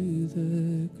to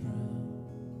the ground,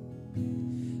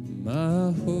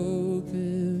 my hope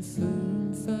and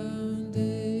firm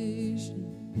foundation.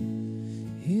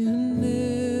 He'll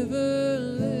never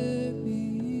let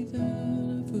me down.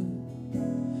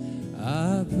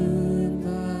 I put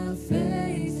my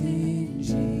faith in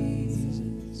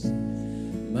Jesus,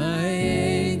 my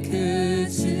anchor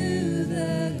to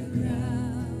the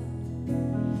ground,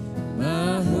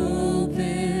 my hope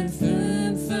and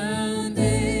firm foundation.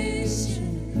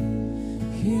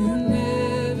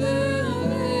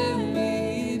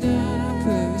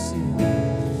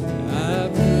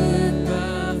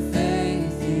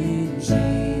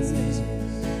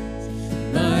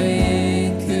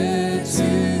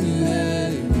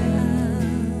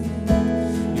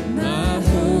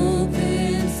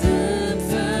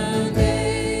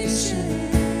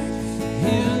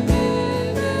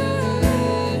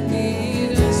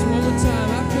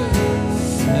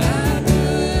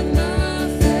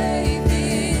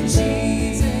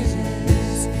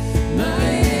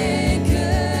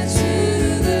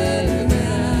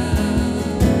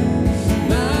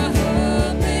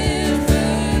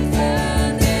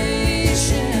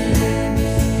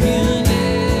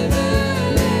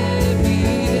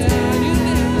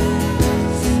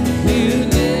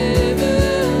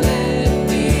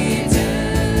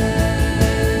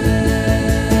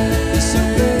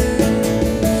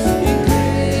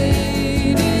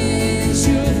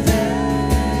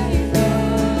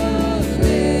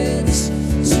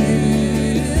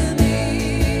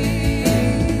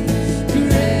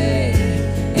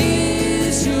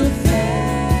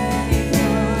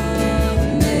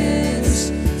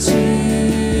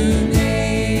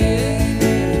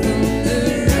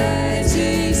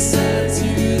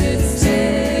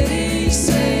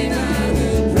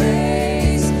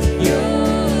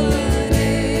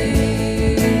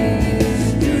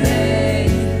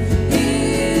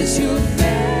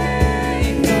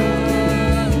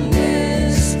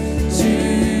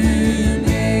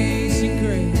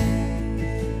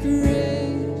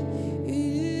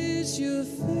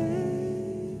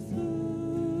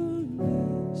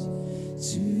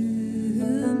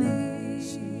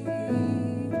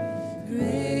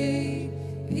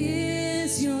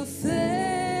 is your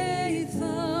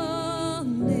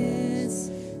faithfulness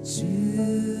to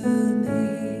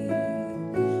me.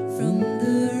 From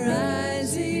the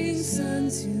rising sun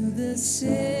to the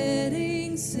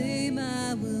setting same,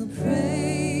 I will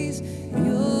praise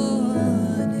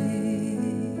your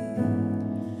name.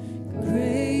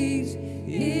 Great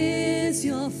is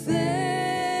your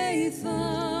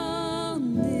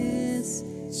faithfulness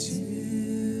to me.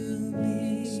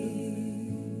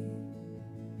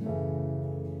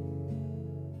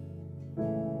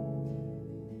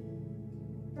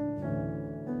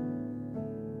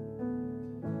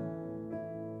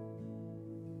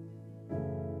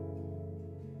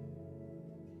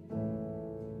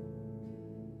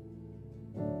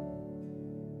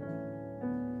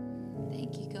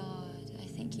 Thank you, God. I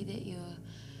thank you that you're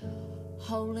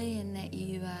holy and that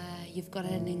you've got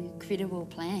an incredible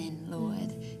plan,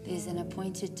 Lord. There's an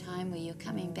appointed time where you're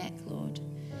coming back, Lord.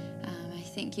 I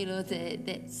thank you, Lord, that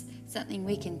that's something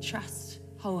we can trust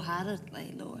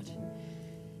wholeheartedly, Lord.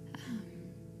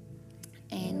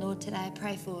 And Lord, today I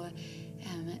pray for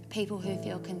people who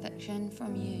feel conviction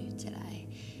from you today.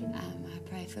 I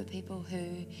pray for people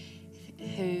who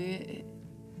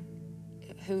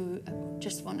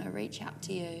just want to reach out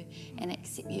to you and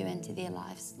accept you into their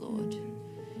lives, Lord.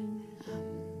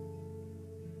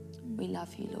 We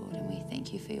love you, Lord, and we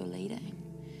thank you for your leading.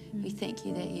 We thank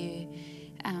you that you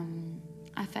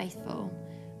are faithful.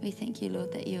 We thank you,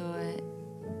 Lord, that you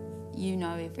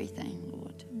know everything,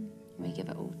 Lord. And we give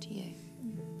it all to you.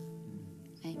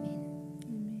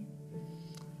 Amen.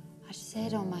 I just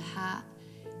had on my heart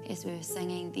as we were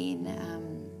singing then,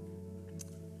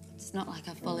 it's not like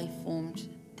a fully formed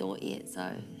thought yet, so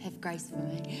have grace for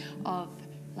me, of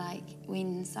like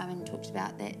when Simon talked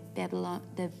about that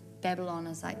Babylon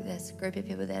is like this group of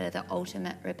people that are the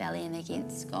ultimate rebellion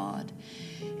against God.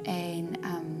 And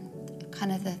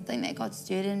kind of the thing that God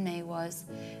stirred in me was,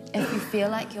 if you feel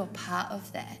like you're part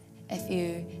of that, if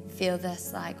you feel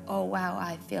this like, oh wow,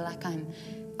 I feel like I'm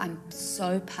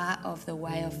so part of the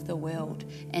way of the world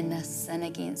and this sin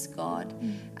against God,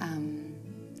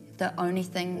 the only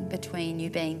thing between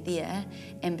you being there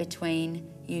and between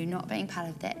you not being part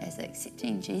of that is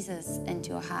accepting Jesus into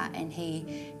your heart, and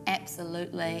he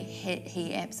absolutely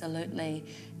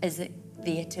is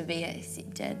there to be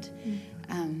accepted.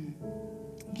 I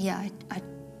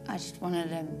just wanted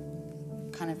to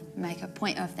kind of make a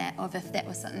point of that, of if that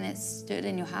was something that stood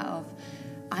in your heart of,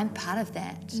 I'm part of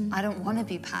that. I don't want to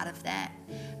be part of that.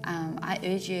 I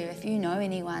urge you, if you know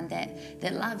anyone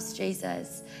that loves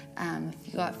Jesus, if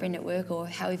you've got a friend at work or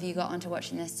however you got onto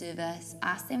watching this service,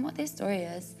 ask them what their story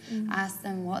is. Ask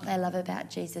them what they love about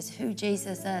Jesus, who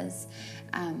Jesus is.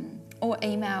 Or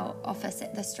email office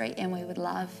at the street, and we would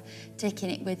love to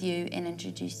connect with you and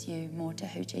introduce you more to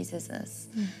who Jesus is.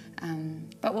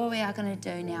 But what we are going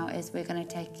to do now is we're going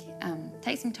to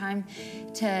take some time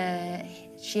to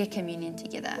share communion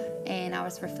together. And I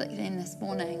was reflecting this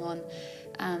morning on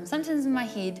sometimes in my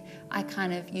head I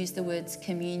kind of use the words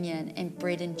communion and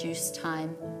bread and juice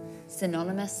time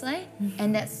synonymously,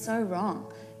 and that's so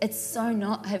wrong. It's so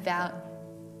not about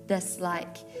this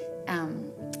like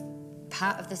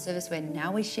part of the service where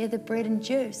now we share the bread and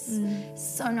juice.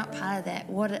 So not part of that.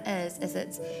 What it is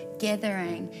it's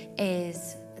gathering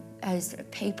as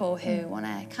people who want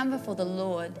to come before the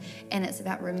Lord, and it's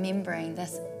about remembering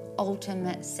this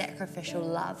ultimate sacrificial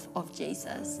love of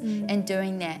Jesus, and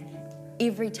doing that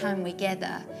every time we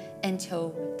gather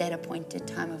until that appointed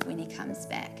time of when he comes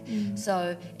back.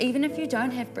 So even if you don't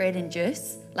have bread and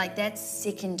juice, like that's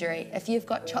secondary. If you've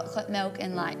got chocolate milk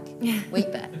and like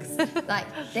Weet-Bix, like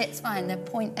that's fine. The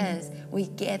point is we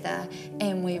gather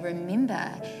and we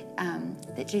remember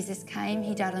that Jesus came,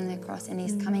 he died on the cross, and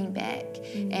he's coming back,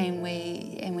 and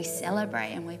we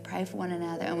celebrate and we pray for one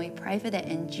another, and we pray for that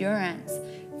endurance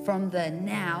from the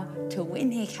now to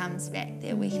when he comes back,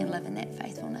 that we can live in that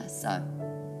faithfulness. So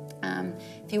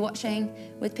if you're watching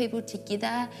with people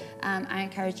together, I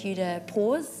encourage you to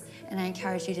pause, and I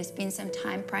encourage you to spend some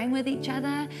time praying with each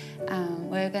other.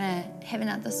 We're going to have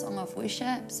another song of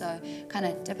worship, so kind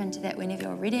of dip into that whenever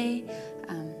you're ready.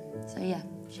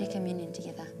 Share communion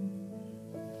together.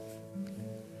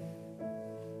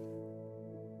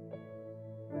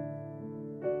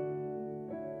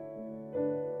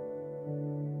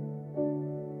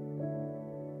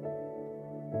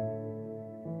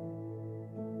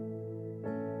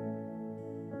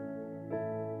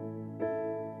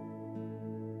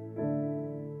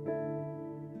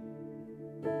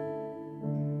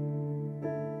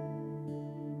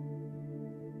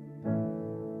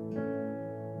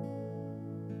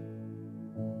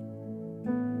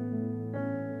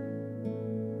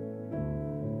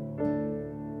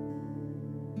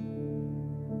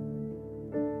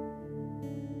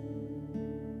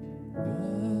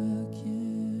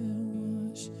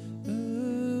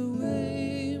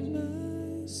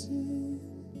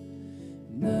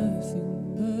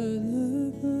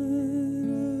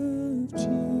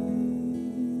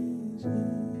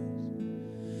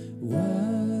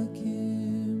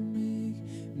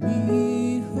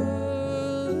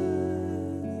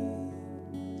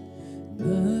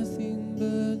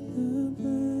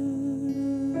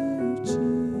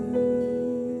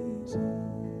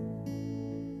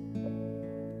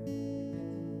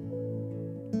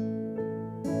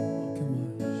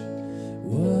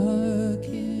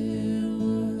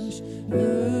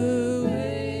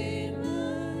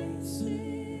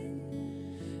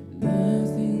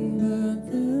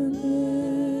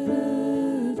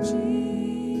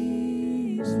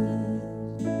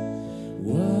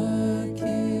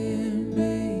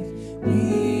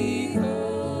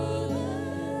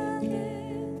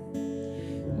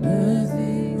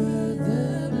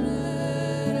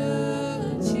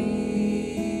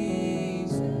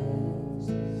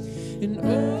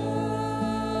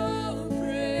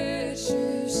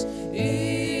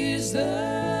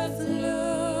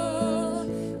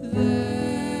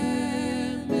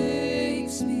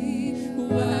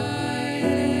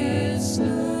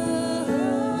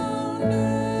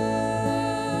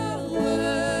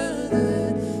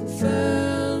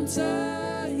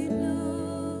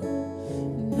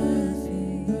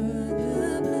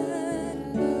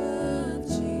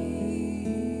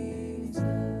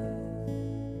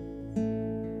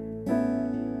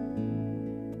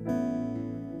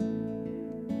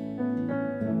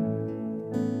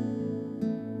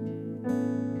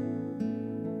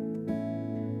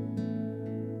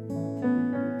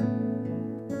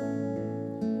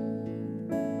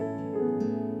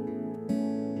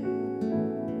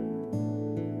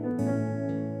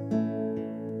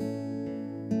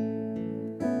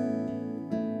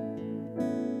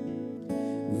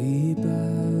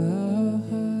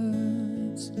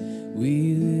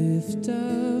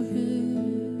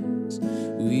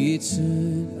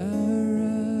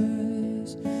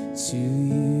 to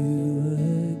you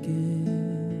again,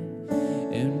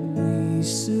 and we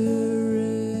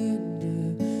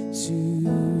surrender to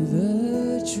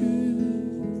the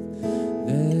truth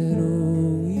that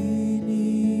all we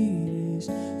need is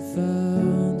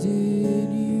found in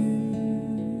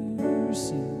you.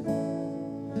 Sing.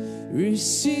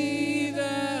 Receive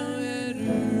our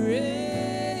adoration,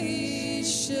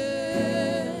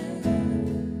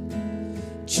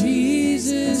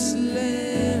 Jesus,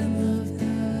 Lamb of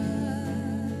God.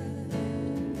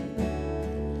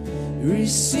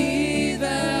 Receive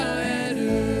our adoration,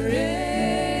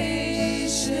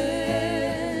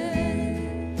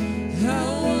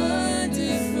 how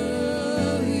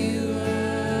wonderful you are.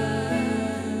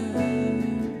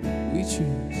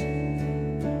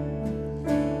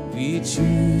 We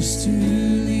choose to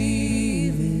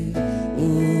leave it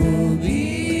all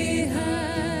behind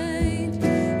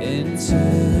and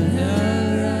turn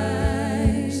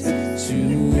our eyes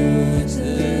towards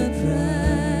the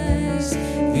prize,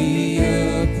 the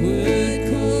upward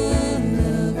call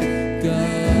of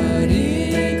God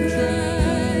in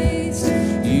Christ.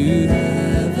 You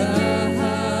have our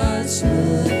hearts,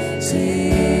 Lord,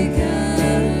 take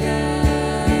our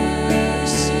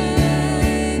lives.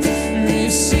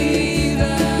 Receive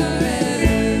our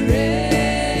adoration,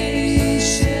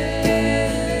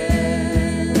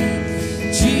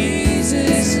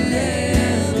 Jesus,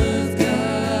 Lamb of God.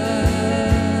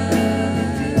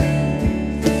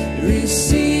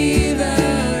 Receive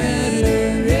our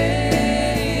adoration,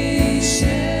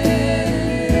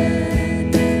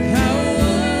 how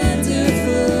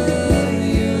wonderful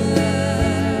you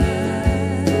are.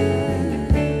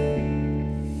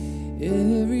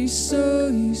 Every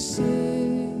soul you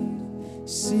save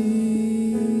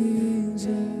sings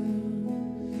out.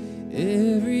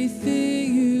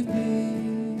 Everything you've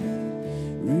made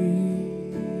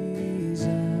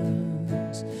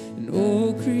resounds, and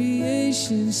all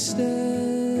creation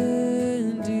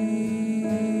standing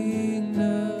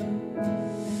now,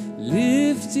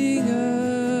 lifting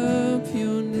up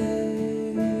your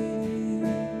name.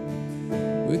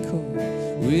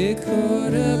 We're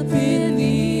caught up in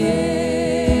the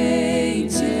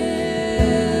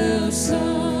angel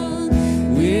song.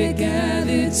 We're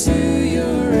gathered to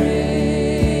your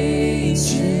ancient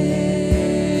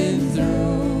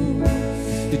throne.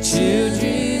 The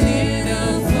children in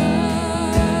our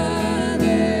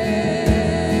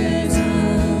Father's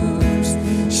arms,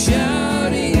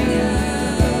 shouting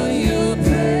out your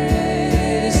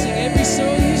praise. Sing every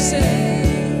soul you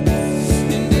save,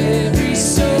 and every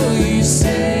soul you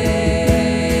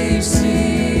save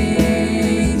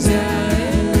sings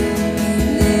out.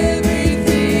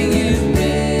 Everything you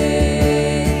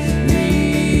made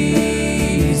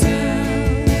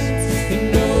resounds,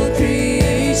 and all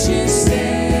creation standing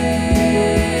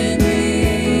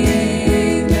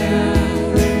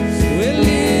now. We're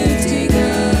lifting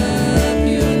up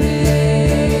your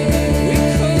name.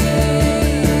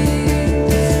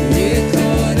 We're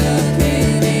caught up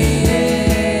in the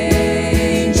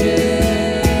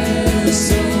angel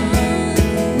song.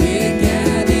 We're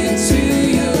gathered to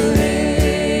your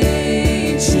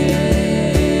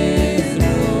ancient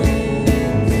throne.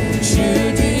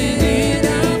 Children in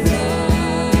our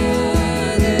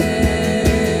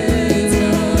Father's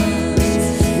arms,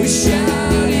 we're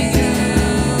shouting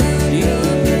out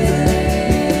your praise.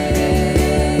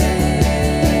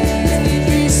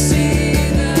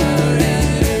 Receive our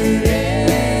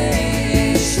adoration,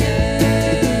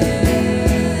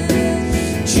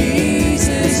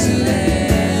 Jesus,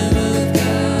 Lamb of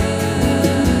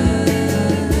God.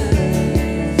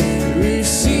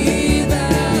 Receive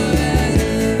our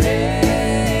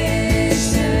adoration,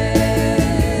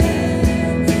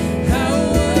 how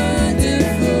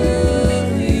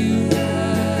wonderful you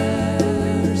are.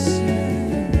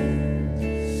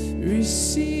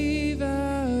 Receive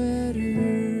our adoration,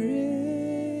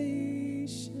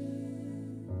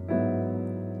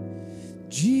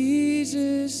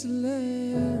 Jesus,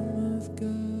 Lamb of God.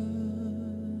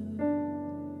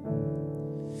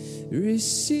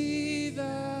 Receive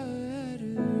our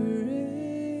adoration,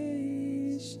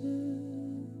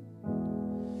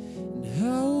 and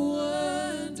how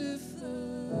wonderful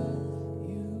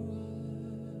you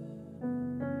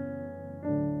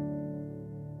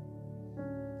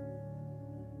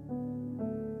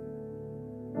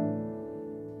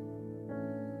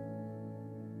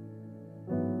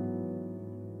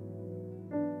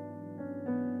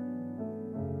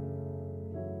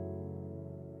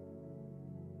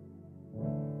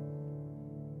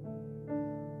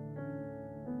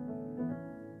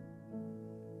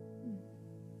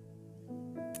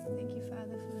Thank you,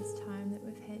 Father, for this time that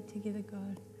we've had together,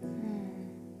 God.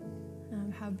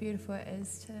 how beautiful it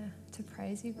is to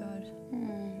praise you, God,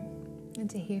 and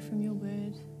to hear from your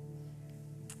word.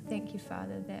 Thank you,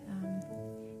 Father,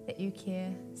 that you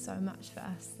care so much for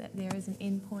us, that there is an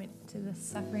end point to the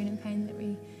suffering and pain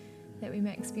that we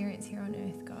may experience here on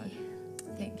earth, God.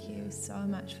 Thank you so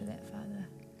much for that, Father.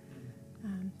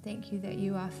 Thank you that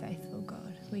you are faithful,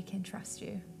 God. We can trust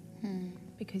you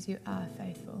because you are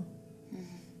faithful.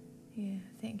 Yeah,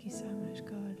 thank you so much,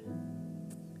 God.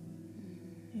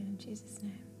 In Jesus'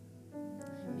 name.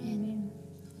 Amen.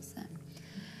 Awesome.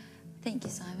 Thank you,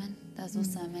 Simon. That was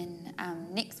awesome.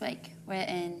 And next week, we're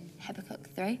in Habakkuk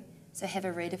 3. So have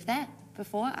a read of that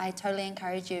before. I totally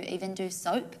encourage you, even do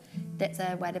SOAP. That's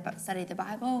a way to study the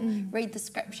Bible. Read the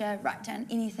scripture, write down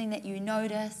anything that you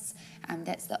notice.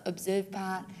 That's the observe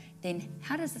part. Then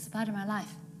how does this apply to my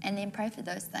life? And then pray for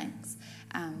those things.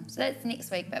 So that's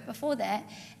next week. But before that,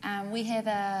 we have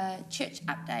a church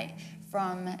update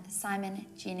from Simon,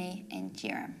 Jenny, and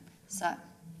Jerem. So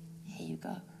here you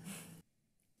go.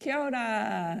 Kia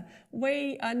ora.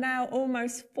 We are now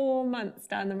almost 4 months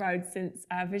down the road since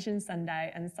our Vision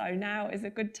Sunday, and so now is a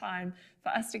good time for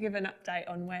us to give an update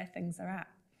on where things are at.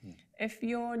 If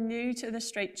you're new to the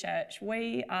Street Church,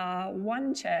 we are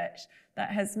one church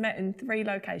that has met in 3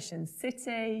 locations: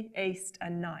 City, East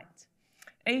and Night.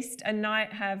 East and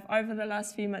Night have over the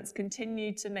last few months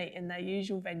continued to meet in their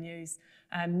usual venues,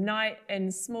 Night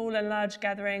in small and large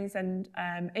gatherings and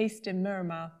East in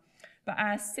Miramar. But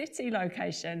our City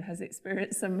location has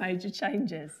experienced some major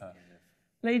changes.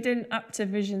 Leading up to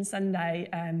Vision Sunday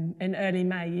in early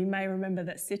May, you may remember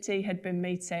that City had been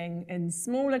meeting in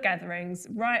smaller gatherings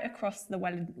right across the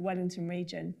Wellington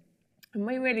region. And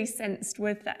we really sensed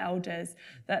with the elders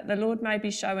that the Lord may be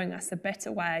showing us a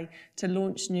better way to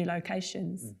launch new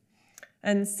locations.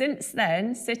 And since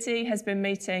then, City has been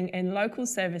meeting in local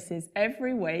services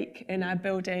every week in our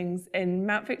buildings in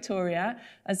Mount Victoria,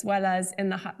 as well as in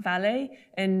the Hutt Valley,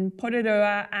 in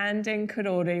Porirua and in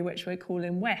Karori, which we're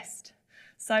calling West.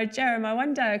 So, Jerem, I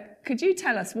wonder, could you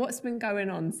tell us what's been going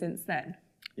on since then?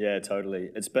 Yeah, totally.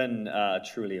 It's been a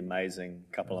truly amazing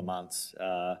couple of months,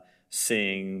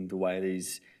 seeing the way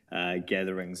these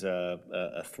gatherings are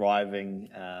thriving,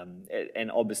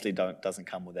 and obviously doesn't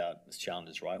come without its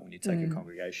challenges, right? When you take a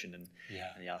congregation and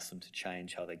you ask them to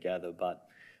change how they gather. But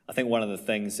I think one of the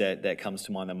things that comes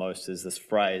to mind the most is this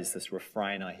phrase, this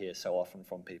refrain I hear so often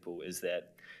from people, is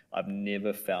that I've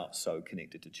never felt so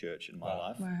connected to church in my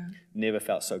life. Wow. Never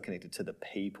felt so connected to the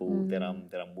people that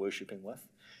I'm worshiping with.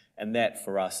 And that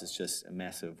for us is just a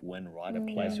massive win, right? A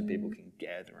place where people can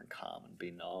gather and come and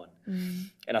be known.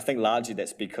 And I think largely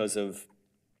that's because of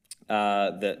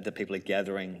the people are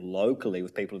gathering locally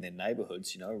with people in their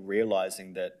neighborhoods,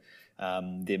 realizing that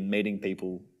they're meeting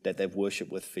people that they've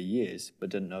worshipped with for years but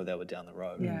didn't know they were down the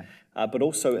road. But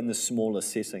also in the smaller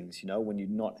settings, when you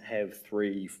not have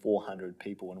 300-400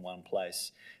 people in one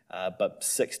place, but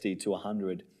 60 to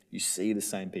 100, you see the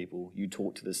same people, you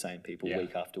talk to the same people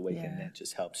week after week, and that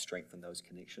just helps strengthen those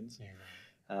connections.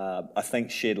 I think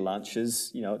shared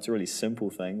lunches, it's a really simple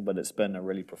thing, but it's been a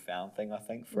really profound thing, I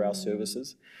think, for our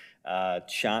services.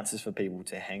 Chances for people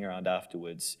to hang around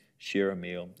afterwards, share a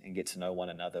meal, and get to know one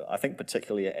another. I think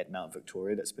particularly at Mount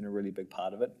Victoria, that's been a really big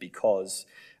part of it, because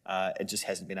it just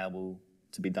hasn't been able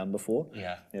to be done before.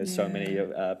 So many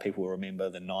people remember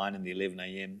the 9 and the 11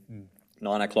 a.m.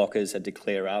 9 o'clockers had to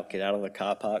clear out, get out of the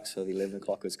car park so the 11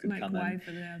 o'clockers could come in. Make way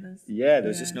for the others. There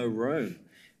was just no room.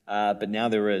 But now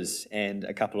there is. And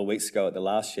a couple of weeks ago at the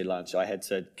last share lunch, I had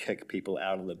to kick people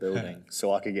out of the building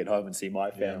so I could get home and see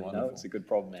my family. It's a good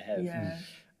problem to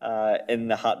have. In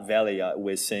the Hutt Valley,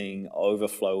 we're seeing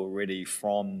overflow already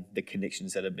from the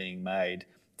connections that are being made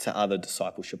to other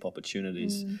discipleship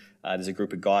opportunities. There's a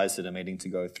group of guys that are meeting to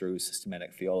go through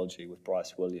systematic theology with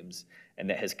Bryce Williams, and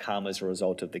that has come as a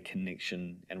result of the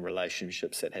connection and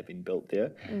relationships that have been built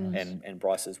there. And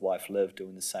Bryce's wife Liv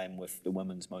doing the same with the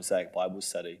Women's Mosaic Bible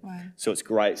Study. So it's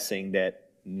great seeing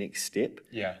that next step.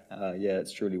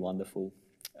 It's truly wonderful.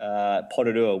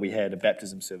 Porirua, we had a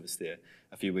baptism service there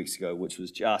a few weeks ago, which was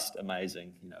just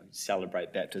amazing.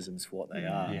 Celebrate baptisms for what they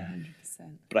are. 100%.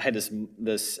 But I had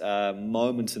this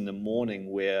moment in the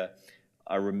morning where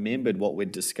I remembered what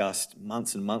we'd discussed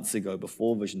months and months ago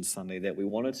before Vision Sunday, that we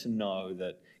wanted to know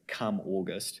that come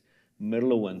August,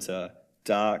 middle of winter,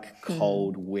 dark,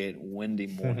 cold, wet, windy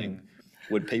morning,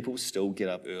 would people still get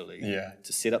up early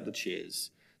to set up the chairs,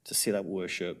 to set up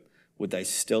worship? Would they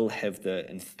still have the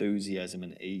enthusiasm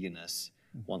and eagerness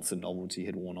once the novelty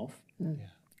had worn off? And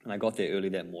I got there early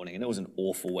that morning, and it was an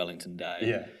awful Wellington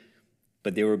day.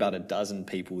 But there were about a dozen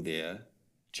people there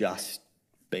just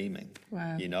beaming.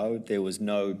 There was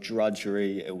no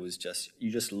drudgery. It was just,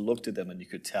 you just looked at them and you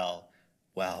could tell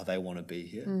wow, they want to be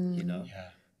here, you know.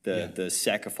 The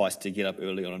sacrifice to get up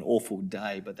early on an awful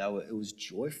day, but it was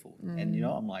joyful. And, you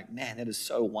know, I'm like, man, that is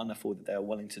so wonderful that they are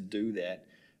willing to do that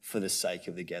for the sake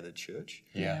of the gathered church.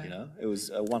 Yeah. You know, it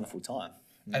was a wonderful time.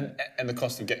 And the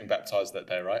cost of getting baptised that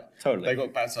day, right? Totally. They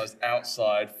got baptised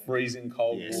outside, freezing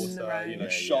cold Yes. water, you know,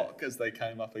 shock as they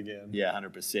came up again. Yeah,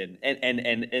 100%. And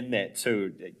in that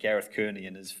too, Gareth Kearney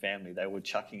and his family, they were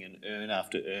chucking in urn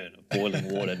after urn of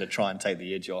boiling water to try and take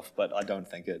the edge off, but I don't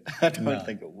think it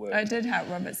think it worked. I did help.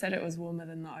 Robert said it was warmer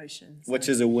than the ocean. So. Which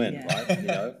is a win, right? You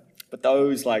know? But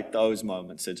those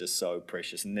moments are just so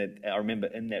precious. And I remember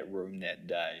in that room that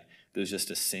day, there was just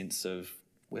a sense of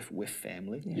we're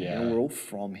family. Yeah. You know, we're all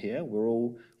from here. We're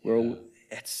all.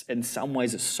 It's in some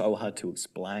ways it's so hard to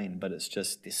explain, but it's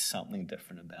just there's something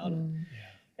different about it.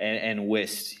 Yeah. And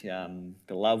West, the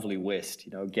lovely West,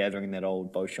 you know, gathering in that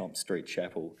old Beauchamp Street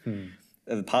chapel.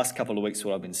 The past couple of weeks,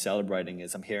 what I've been celebrating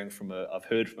is I've heard from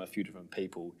a few different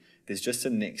people. There's just a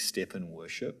next step in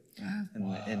worship,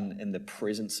 in the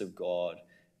presence of God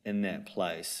in that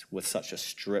place with such a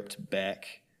stripped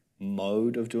back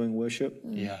mode of doing worship.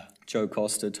 Yeah. Joe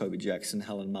Costa, Toby Jackson,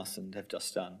 Helen Mussend have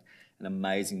just done an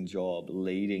amazing job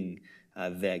leading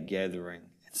that gathering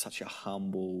in such a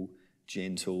humble,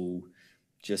 gentle,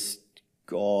 just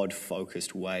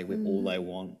God-focused way where all they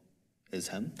want is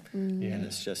Him. And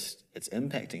it's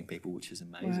impacting people, which is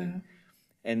amazing.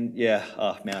 Wow.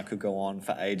 And I could go on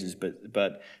for ages,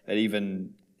 but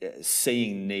even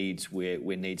seeing needs where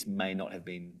needs may not have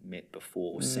been met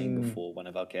before or seen before. One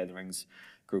of our gatherings,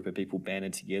 group of people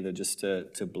banded together just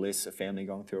to bless a family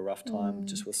going through a rough time,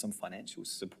 just with some financial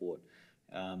support.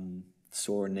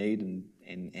 Saw a need and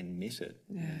met it.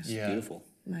 It's beautiful.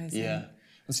 Amazing. Yeah.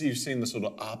 And so you've seen the sort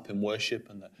of up in worship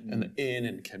and the in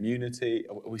and community.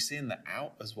 Are we seeing the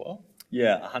out as well?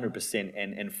 Yeah, 100%.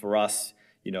 And for us,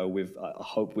 you know, I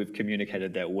hope we've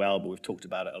communicated that well, but we've talked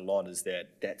about it a lot, is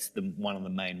that's one of the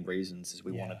main reasons is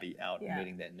we want to be out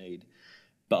meeting that need.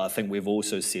 But I think we've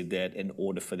also said that in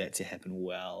order for that to happen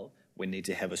well, we need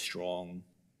to have a strong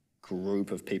group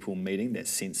of people meeting, that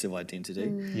sense of identity.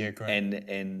 Yeah, great.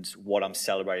 And what I'm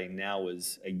celebrating now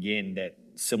is, again, that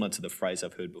similar to the phrase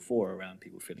I've heard before around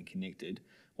people feeling connected,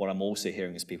 what I'm also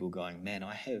hearing is people going, man,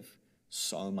 I have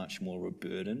so much more a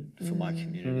burden for my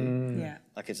community. Yeah.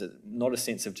 Like it's not a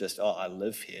sense of just, I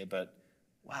live here, but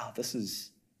wow, this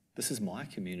is my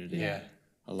community. Yeah.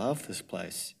 I love this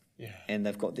place. Yeah. And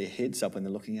they've got their heads up and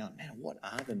they're looking out, man, what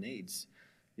are the needs?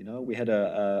 You know, we had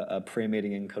a prayer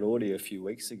meeting in Karori a few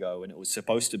weeks ago, and it was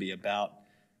supposed to be about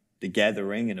the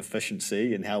gathering and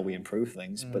efficiency and how we improve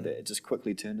things, but it just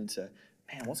quickly turned into,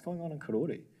 man, what's going on in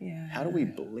Karori? Yeah. How do we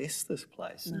bless this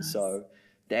place? Nice. And so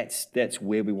that's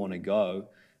where we want to go,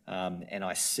 and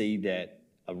I see that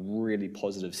a really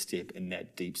positive step in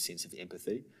that deep sense of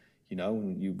empathy. You know,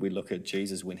 when we look at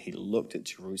Jesus, when he looked at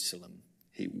Jerusalem,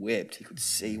 he wept. He could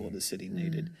see what the city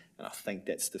needed. And I think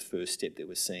that's the first step that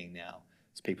we're seeing now.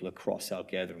 It's people across our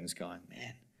gatherings going,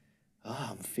 man,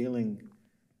 I'm feeling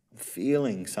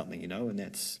something, you know, and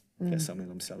that's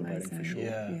something I'm celebrating for sure.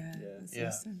 Yeah.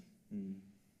 Awesome.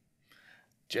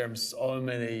 Jerem, so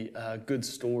many good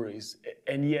stories,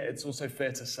 and yet it's also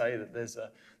fair to say that there's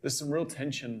some real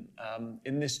tension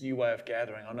in this new way of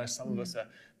gathering. I know some of us are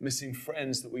missing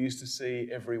friends that we used to see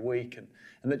every week,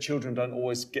 and that children don't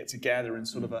always get to gather in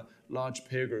sort of a large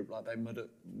peer group like they might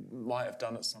have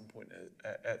done at some point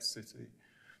at City.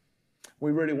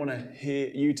 We really want to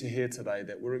hear today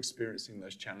that we're experiencing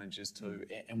those challenges too,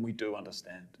 and we do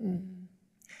understand.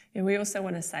 Yeah, we also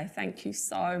want to say thank you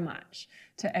so much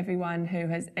to everyone who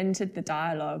has entered the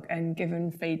dialogue and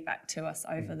given feedback to us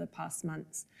over the past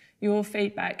months. Your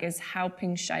feedback is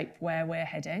helping shape where we're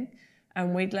heading,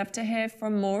 and we'd love to hear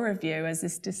from more of you as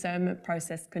this discernment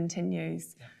process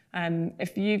continues.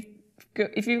 If you've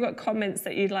got comments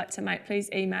that you'd like to make, please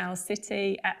email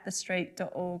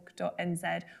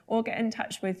city@thestreet.org.nz or get in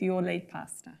touch with your lead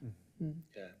pastor.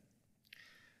 Yeah.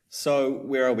 So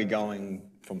where are we going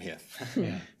from here?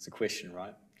 It's a question,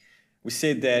 right? We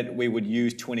said that we would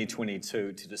use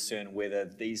 2022 to discern whether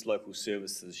these local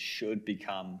services should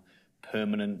become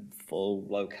permanent, full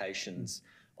locations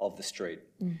of the street.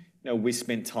 You know, we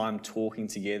spent time talking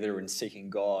together and seeking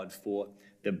God for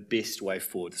the best way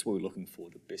forward. That's what we're looking for,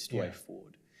 the best way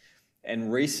forward.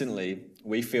 And recently,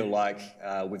 we feel like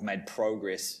we've made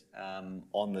progress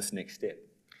on this next step.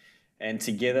 And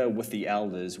together with the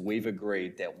elders, we've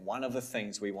agreed that one of the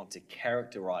things we want to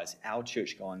characterize our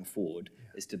church going forward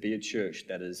is to be a church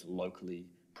that is locally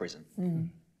present.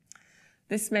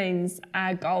 This means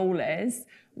our goal is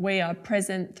we are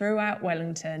present throughout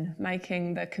Wellington,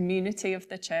 making the community of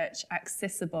the church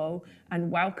accessible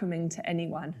and welcoming to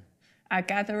anyone. Our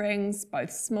gatherings,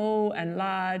 both small and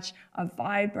large, are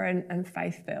vibrant and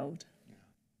faith-filled.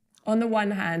 On the one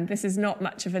hand, this is not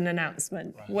much of an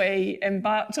announcement. Right. We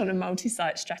embarked on a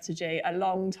multi-site strategy a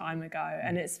long time ago,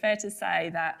 and it's fair to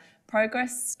say that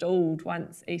progress stalled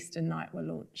once Easter night were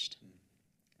launched.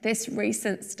 This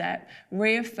recent step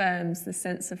reaffirms the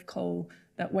sense of call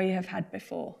that we have had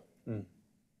before.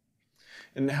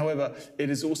 And however, it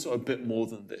is also a bit more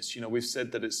than this. You know, we've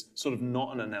said that it's sort of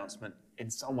not an announcement in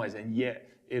some ways, and yet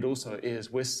it also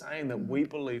is. We're saying that we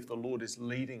believe the Lord is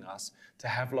leading us to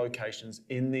have locations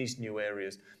in these new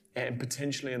areas and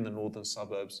potentially in the northern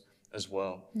suburbs as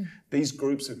well. These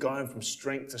groups are going from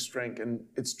strength to strength, and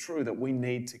it's true that we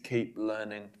need to keep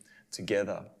learning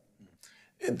together.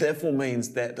 It therefore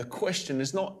means that the question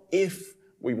is not if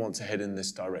we want to head in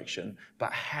this direction,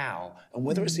 but how, and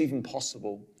whether it's even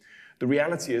possible. The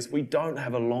reality is we don't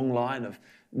have a long line of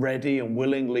ready and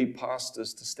willing lead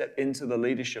pastors to step into the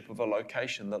leadership of a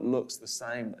location that looks the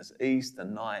same as East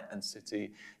and Night and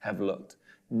City have looked.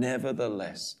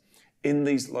 Nevertheless, in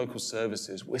these local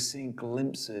services, we're seeing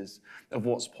glimpses of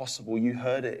what's possible. You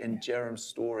heard it in Jerem's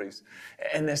stories.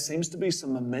 And there seems to be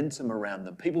some momentum around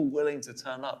them, people willing to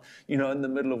turn up, you know, in the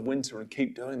middle of winter and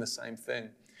keep doing the same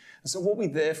thing. And so what we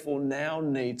therefore now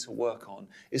need to work on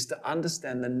is to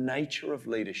understand the nature of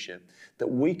leadership that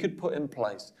we could put in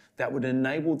place that would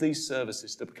enable these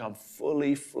services to become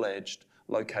fully fledged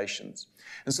locations.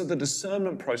 And so the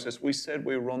discernment process we said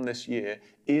we were on this year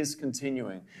is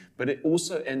continuing, but it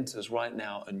also enters right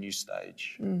now a new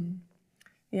stage.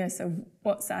 Yeah, so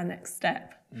what's our next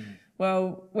step?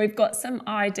 Well, we've got some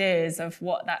ideas of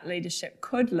what that leadership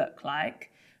could look like,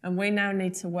 and we now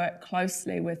need to work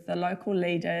closely with the local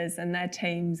leaders and their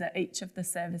teams at each of the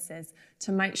services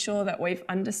to make sure that we've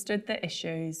understood the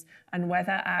issues and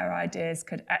whether our ideas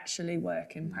could actually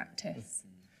work in practice.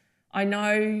 I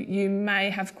know you may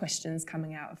have questions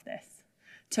coming out of this.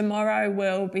 Tomorrow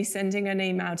we'll be sending an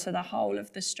email to the whole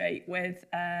of the street with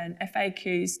an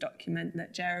FAQs document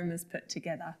that Jerem has put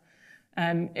together.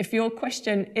 If your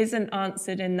question isn't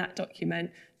answered in that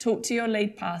document, talk to your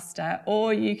lead pastor,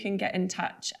 or you can get in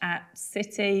touch at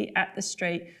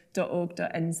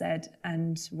city@thestreet.org.nz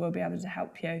and we'll be able to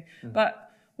help you.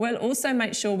 But we'll also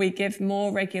make sure we give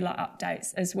more regular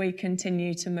updates as we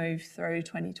continue to move through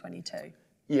 2022.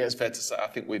 Yeah, it's fair to say, I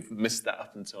think we've missed that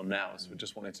up until now, so we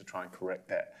just wanted to try and correct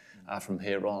that from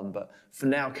here on. But for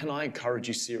now, can I encourage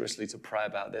you seriously to pray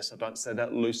about this? I don't say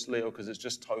that loosely or because it's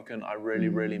just token. I really,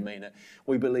 really mean it.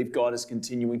 We believe God is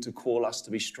continuing to call us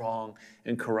to be strong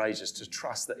and courageous, to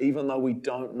trust that even though we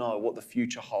don't know what the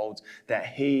future holds, that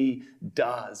He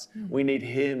does. We need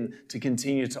Him to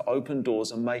continue to open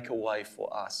doors and make a way for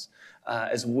us.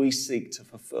 As we seek to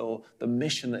fulfill the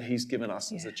mission that He's given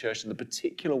us as a church in the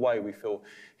particular way we feel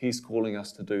He's calling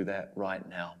us to do that right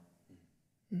now.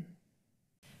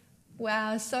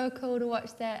 Wow, so cool to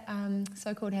watch that.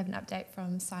 So cool to have an update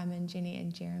from Simon, Jenny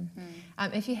and Jerem.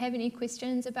 If you have any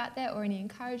questions about that or any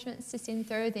encouragements to send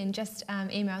through, then just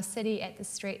email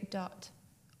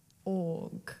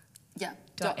city@thestreet.org.nz. Yeah.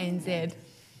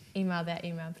 Email that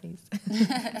email, please.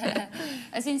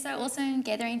 It's been so awesome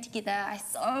gathering together. I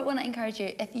so want to encourage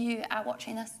you, if you are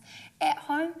watching this at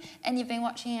home and you've been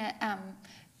watching it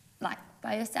like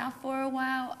by yourself for a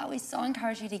while, we so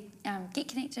encourage you to get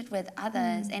connected with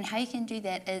others. And how you can do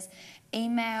that is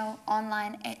email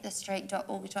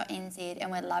online@thestreet.org.nz,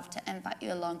 and we'd love to invite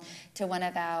you along to one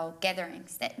of our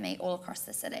gatherings that meet all across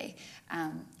the city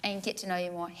and get to know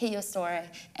you more, hear your story,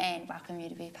 and welcome you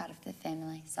to be part of the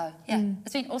family. So yeah,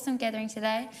 it's been awesome gathering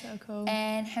today. So cool.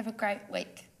 And have a great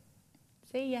week.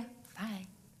 See ya. Bye.